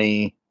my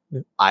money.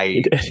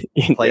 I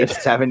played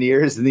 7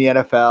 years in the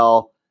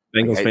NFL.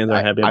 Bengals fans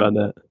are happy about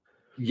that.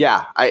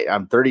 Yeah,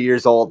 I'm 30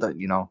 years old.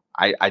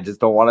 I just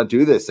don't want to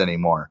do this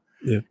anymore.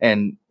 Yeah.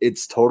 And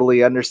it's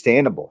totally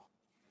understandable.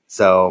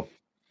 So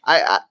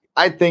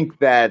I think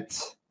that,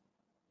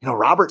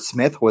 Robert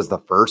Smith was the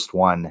first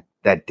one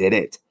that did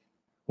it,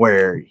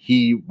 where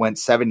he went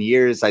 7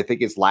 years. I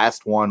think his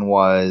last one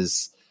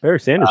was Barry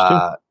Sanders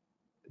too.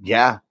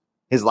 Yeah,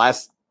 his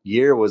last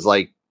year was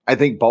like, I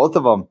think both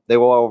of them, they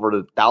went over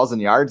 1,000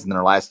 yards in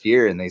their last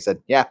year, and they said,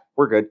 yeah,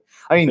 we're good.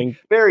 I mean,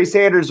 Barry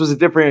Sanders was a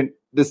different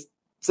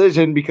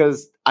decision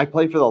because I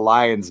play for the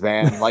Lions,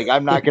 man. Like,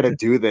 I'm not going to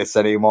do this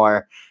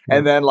anymore. Yeah.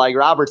 And then like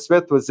Robert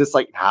Smith was just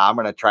like, I'm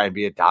going to try and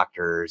be a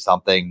doctor or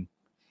something.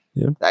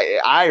 Yeah.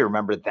 I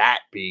remember that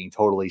being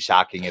totally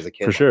shocking as a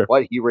kid. For sure.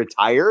 What, he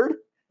retired?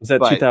 Was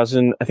that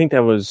 2000? I think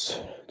that was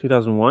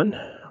 2001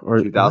 or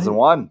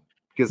 2001,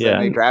 because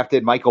then they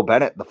drafted Michael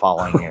Bennett the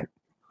following year.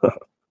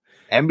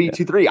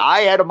 MB23. I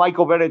had a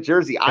Michael Bennett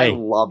jersey. I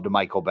loved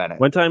Michael Bennett.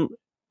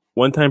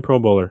 One time Pro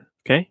Bowler.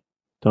 Okay,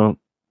 don't.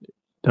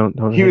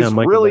 He was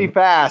really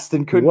fast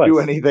and couldn't do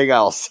anything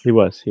else. He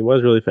was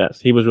really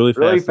fast. He was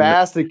really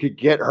fast and could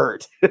get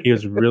hurt. He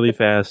was really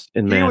fast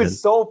in Madden. He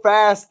was so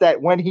fast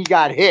that when he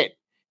got hit,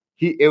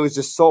 it was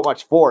just so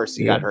much force.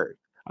 He got hurt.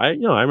 I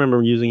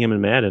remember using him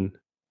in Madden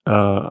a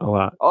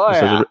lot.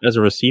 Oh, as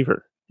a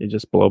receiver, he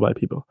just blow by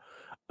people.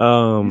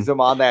 Use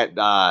him on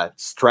that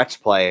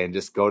stretch play and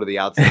just go to the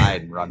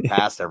outside and run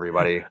past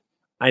everybody.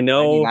 I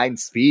know 99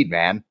 speed,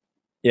 man.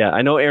 Yeah,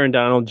 I know Aaron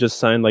Donald just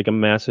signed like a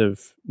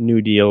massive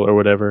new deal or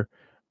whatever.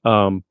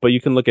 But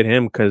you can look at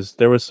him because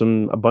there was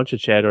a bunch of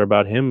chatter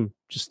about him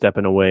just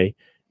stepping away,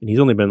 and he's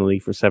only been in the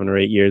league for 7 or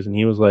 8 years, and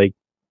he was like,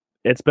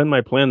 "It's been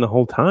my plan the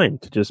whole time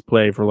to just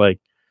play for like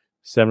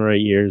 7 or 8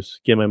 years,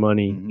 get my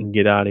money, and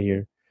get out of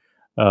here."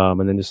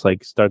 and then just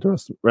like start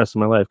the rest of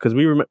my life. Because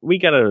we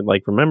gotta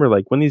like remember,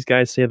 like when these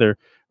guys say they're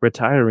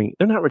retiring,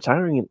 they're not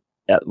retiring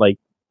at like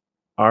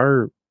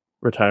our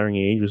retiring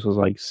age, which was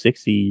like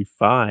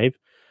 65.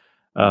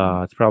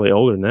 It's probably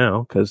older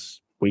now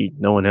because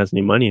no one has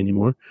any money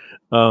anymore.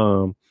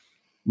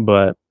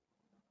 But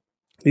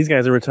these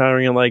guys are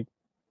retiring at like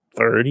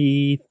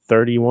 30,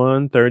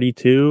 31,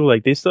 32.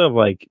 Like they still have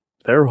like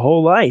their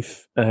whole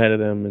life ahead of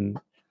them, and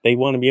they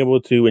want to be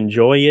able to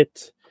enjoy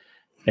it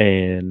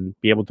and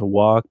be able to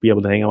walk, be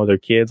able to hang out with their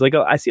kids. Like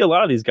I see a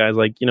lot of these guys,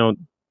 like,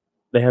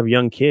 they have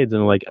young kids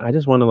and like, I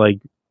just want to like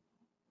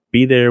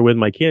be there with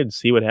my kids,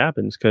 see what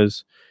happens.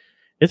 Cause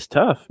it's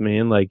tough,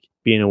 man. Like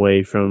being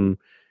away from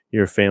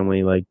your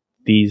family, like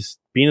being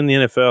in the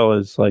NFL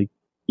is like,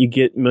 you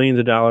get millions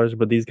of dollars,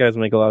 but these guys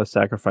make a lot of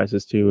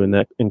sacrifices too. And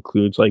that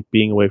includes like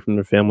being away from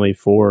their family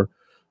for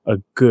a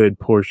good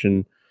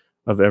portion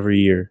of every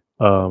year.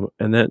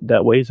 And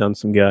that weighs on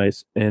some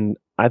guys. And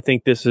I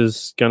think this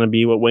is going to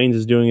be what Wayne's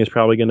is doing is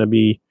probably going to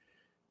be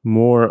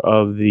more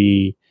of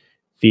the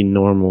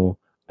normal.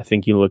 I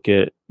think you look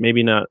at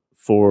maybe not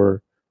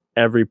for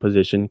every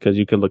position, because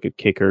you could look at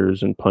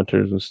kickers and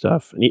punters and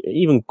stuff, and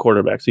even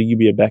quarterbacks. So you could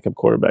be a backup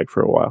quarterback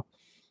for a while.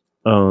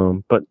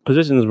 But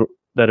positions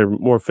that are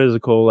more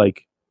physical,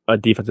 like a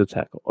defensive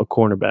tackle, a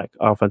cornerback,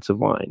 offensive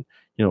line,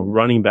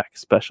 running back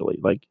especially.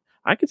 Like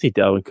I could see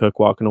Dalvin Cook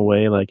walking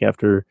away like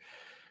after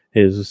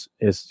his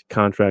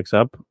contract's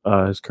up,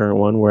 his current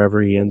one,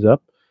 wherever he ends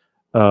up.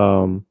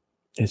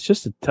 It's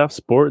just a tough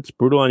sport. It's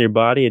brutal on your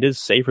body. It is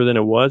safer than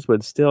it was,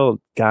 but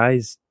still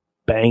guys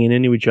banging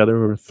into each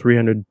other over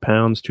 300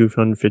 pounds,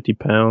 250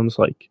 pounds.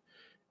 Like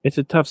it's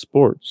a tough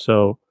sport.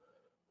 So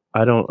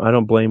I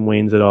don't blame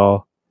Wayne's at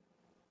all.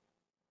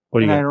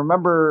 I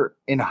remember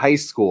in high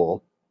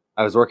school,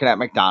 I was working at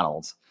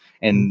McDonald's,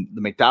 and the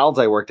McDonald's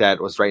I worked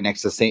at was right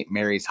next to St.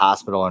 Mary's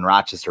Hospital in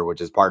Rochester, which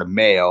is part of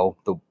Mayo,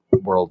 the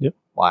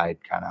worldwide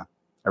kind of,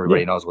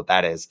 everybody knows what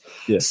that is.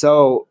 Yeah.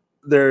 So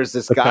there's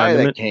this guy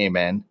that came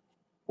in.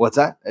 What's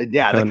that?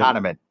 Yeah, the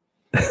condiment.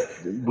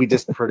 We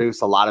just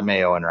produce a lot of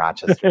mayo in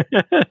Rochester.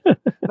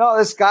 No,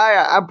 this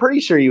guy, I'm pretty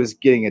sure he was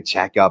getting a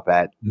checkup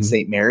at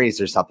St.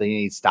 Mary's or something. And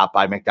he stopped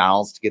by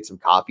McDonald's to get some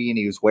coffee, and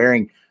he was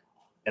wearing,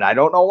 and I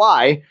don't know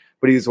why,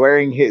 but he was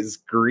wearing his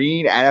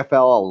green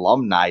NFL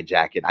alumni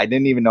jacket. I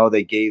didn't even know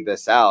they gave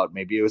this out.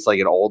 Maybe it was like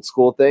an old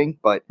school thing,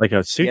 but like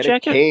a suit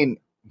jacket.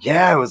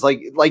 Yeah, it was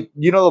like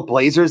the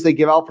Blazers they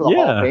give out for the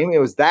Hall of Fame. It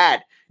was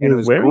that, and it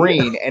was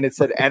green, and it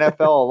said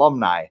NFL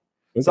alumni.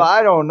 Okay. So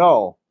I don't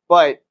know,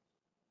 but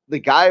the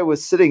guy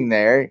was sitting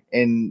there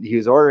and he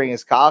was ordering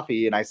his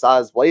coffee, and I saw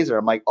his blazer.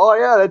 I'm like, oh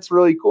yeah, that's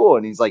really cool.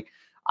 And he's like,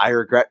 I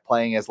regret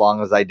playing as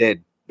long as I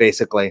did.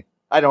 Basically,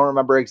 I don't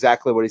remember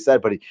exactly what he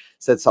said, but he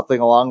said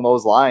something along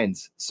those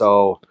lines.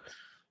 So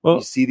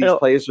you see these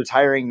players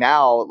retiring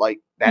now. Like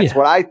that's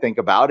what I think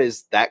about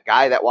is that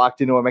guy that walked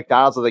into a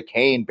McDonald's with a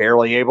cane,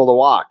 barely able to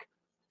walk.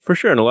 For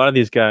sure. And a lot of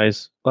those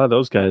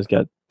guys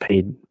got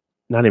paid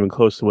not even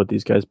close to what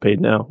these guys paid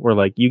now. Where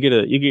like you get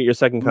your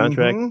second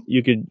contract,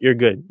 you're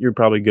good. You're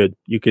probably good.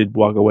 You could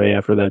walk away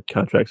after that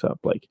contract's up.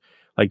 Like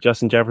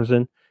Justin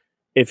Jefferson,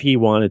 if he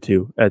wanted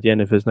to, at the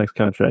end of his next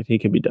contract, he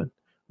could be done,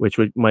 which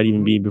might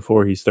even be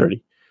before he's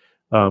 30,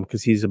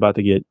 because he's about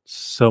to get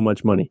so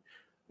much money.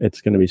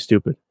 It's going to be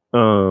stupid.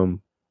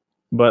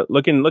 But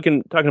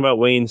talking about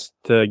Wayne's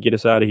to get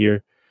us out of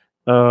here.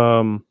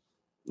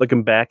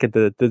 Looking back at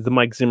the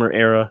Mike Zimmer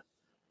era,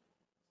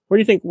 where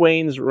do you think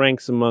Wayne's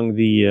ranks among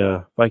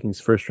the Vikings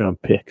first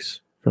round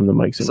picks from the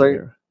Mike Zimmer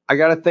era? I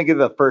got to think of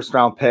the first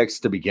round picks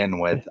to begin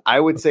with. I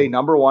would say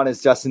number one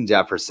is Justin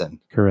Jefferson.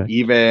 Correct.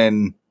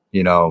 Even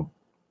though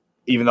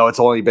it's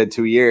only been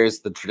 2 years,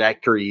 the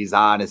trajectory he's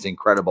on is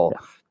incredible.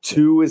 Yeah.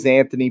 2 is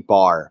Anthony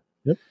Barr.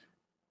 Yep.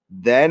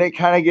 Then it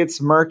kind of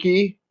gets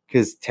murky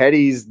because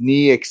Teddy's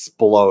knee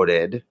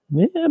exploded.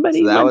 Yeah, but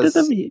he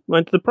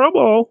went to the Pro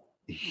Bowl.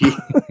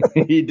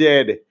 He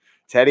did.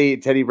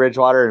 Teddy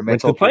Bridgewater and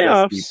Mitchell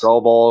Trubisky,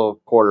 Pro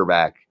Bowl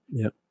quarterback.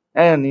 Yep.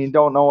 And you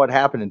don't know what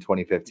happened in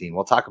 2015.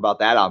 We'll talk about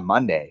that on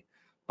Monday.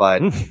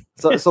 But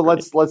so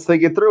let's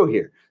think it through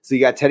here. So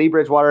you got Teddy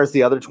Bridgewater as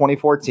the other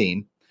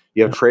 2014.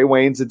 You have Trey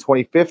Waynes in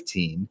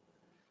 2015.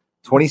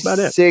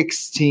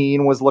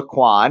 2016 was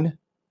Laquan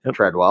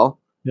Treadwell.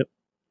 Yep.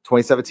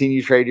 2017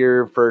 you trade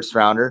your first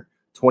rounder.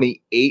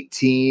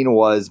 2018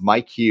 was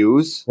Mike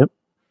Hughes. Yep.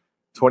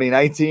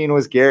 2019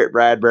 was Garrett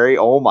Bradbury.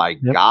 Oh my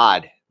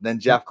God. Then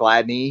Jeff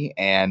Gladney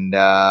and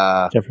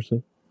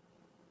Jefferson.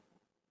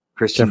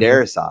 Christian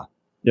Darrisaw.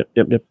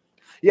 Yep.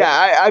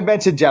 Yeah, I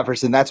mentioned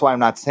Jefferson. That's why I'm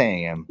not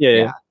saying him.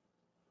 Yeah.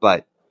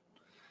 But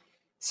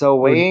so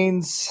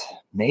Wayne's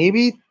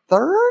maybe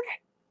third?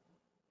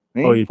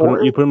 Maybe you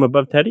put him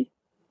above Teddy?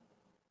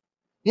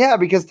 Yeah,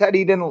 because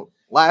Teddy didn't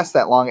last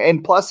that long.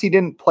 And plus he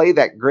didn't play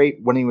that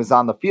great when he was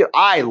on the field.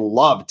 I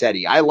love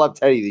Teddy. I love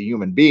Teddy the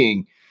human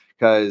being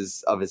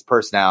because of his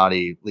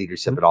personality,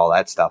 leadership, and all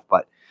that stuff.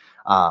 But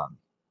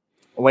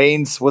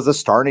Wayne's was a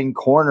starting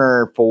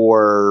corner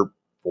for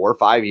 4 or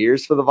 5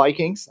 years for the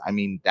Vikings. I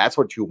mean, that's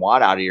what you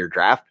want out of your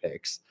draft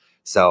picks.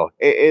 So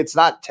it's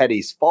not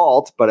Teddy's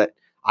fault, but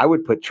I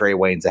would put Trey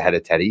Waynes ahead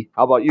of Teddy.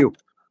 How about you?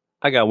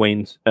 I got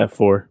Waynes at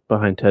 4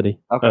 behind Teddy.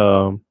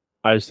 Okay.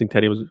 I just think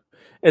Teddy was.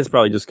 It's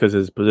probably just because of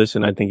his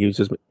position. I think he was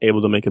just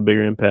able to make a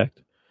bigger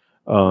impact.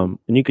 And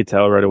you could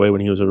tell right away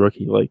when he was a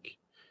rookie, like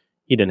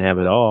he didn't have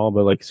it all,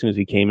 but like as soon as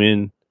he came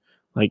in,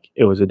 like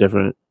it was a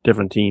different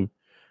team.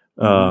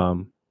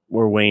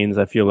 Where Waynes,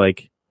 I feel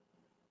like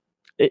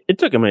it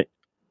took him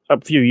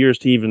a few years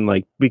to even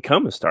like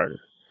become a starter.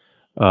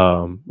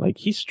 Like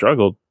he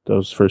struggled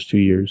those first 2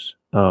 years.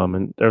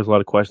 And there was a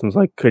lot of questions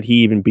like, could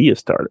he even be a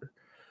starter?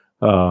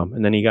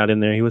 And then he got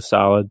in there, he was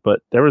solid,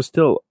 but there was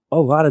still a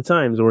lot of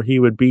times where he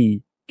would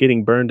be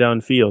getting burned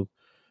downfield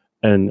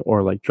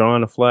or like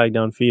drawing a flag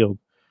downfield,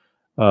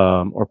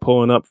 or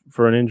pulling up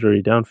for an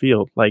injury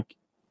downfield. Like,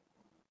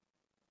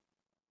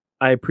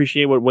 I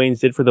appreciate what Waynes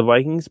did for the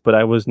Vikings, but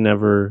I was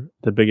never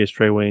the biggest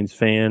Trey Waynes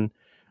fan.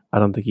 I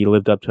don't think he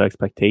lived up to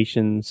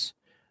expectations.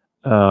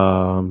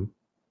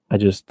 I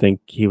just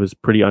think he was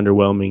pretty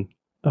underwhelming.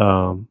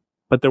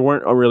 But there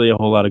weren't really a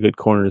whole lot of good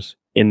corners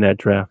in that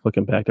draft.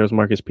 Looking back, there was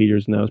Marcus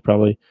Peters, and that was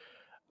probably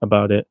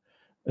about it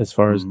as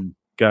far as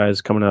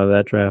guys coming out of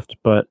that draft.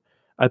 But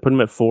I put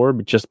him at 4,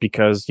 but just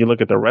because you look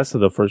at the rest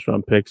of the first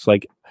round picks,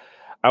 like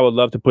I would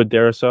love to put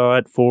Darisaw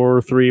at 4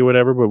 or 3 or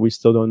whatever, but we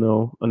still don't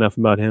know enough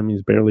about him.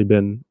 He's barely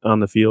been on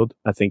the field.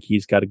 I think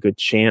he's got a good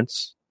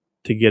chance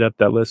to get up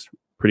that list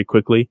pretty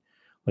quickly,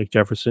 like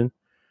Jefferson.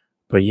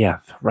 But yeah,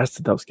 the rest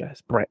of those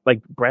guys,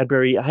 like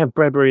Bradbury, I have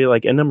Bradbury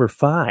like at number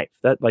 5.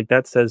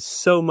 That says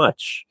so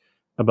much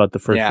about the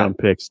first round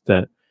picks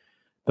that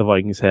the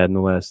Vikings had in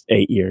the last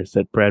 8 years.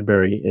 That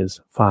Bradbury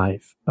is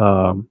 5.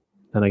 Then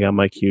I got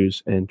Mike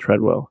Hughes and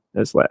Treadwell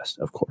as last,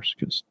 of course,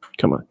 because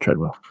come on,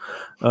 Treadwell.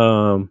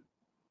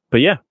 But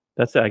yeah,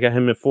 that's it. I got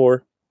him at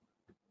 4.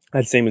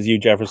 That's same as you,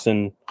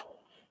 Jefferson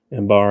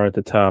and Barr at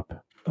the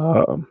top.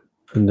 And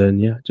then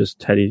yeah, just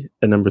Teddy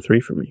at number 3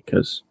 for me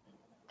because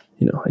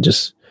I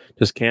just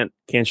can't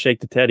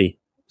shake the Teddy.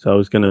 So I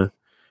was gonna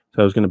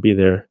be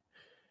there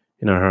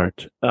in our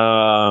heart.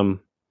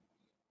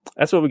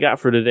 That's what we got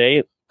for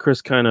today.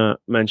 Chris kind of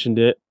mentioned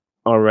it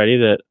already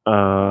that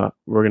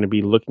we're going to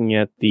be looking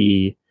at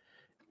the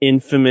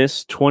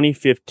infamous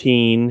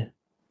 2015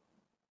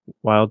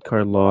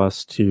 wildcard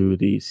loss to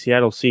the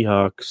Seattle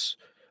Seahawks,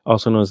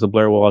 also known as the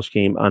Blair Walsh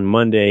game, on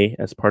Monday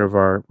as part of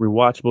our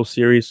rewatchable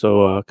series.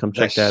 So come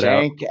check that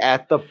out. Shank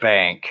at the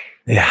bank.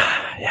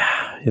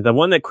 Yeah. The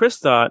one that Chris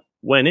thought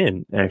went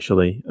in,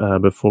 actually,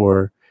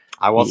 before.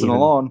 I wasn't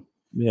alone.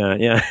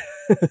 Yeah.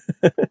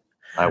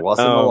 I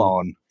wasn't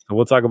alone. So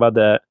we'll talk about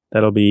that.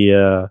 That'll be,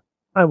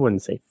 I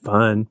wouldn't say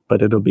fun,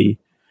 but it'll be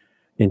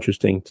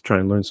interesting to try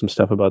and learn some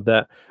stuff about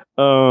that.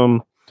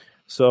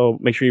 So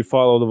make sure you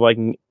follow the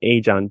Viking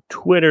Age on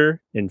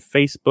Twitter and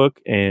Facebook.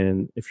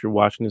 And if you're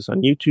watching this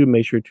on YouTube,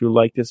 make sure to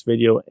like this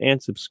video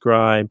and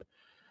subscribe.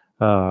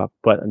 But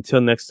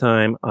until next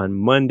time on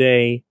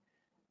Monday,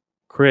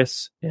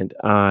 Chris and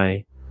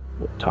I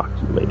will talk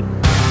to you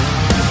later.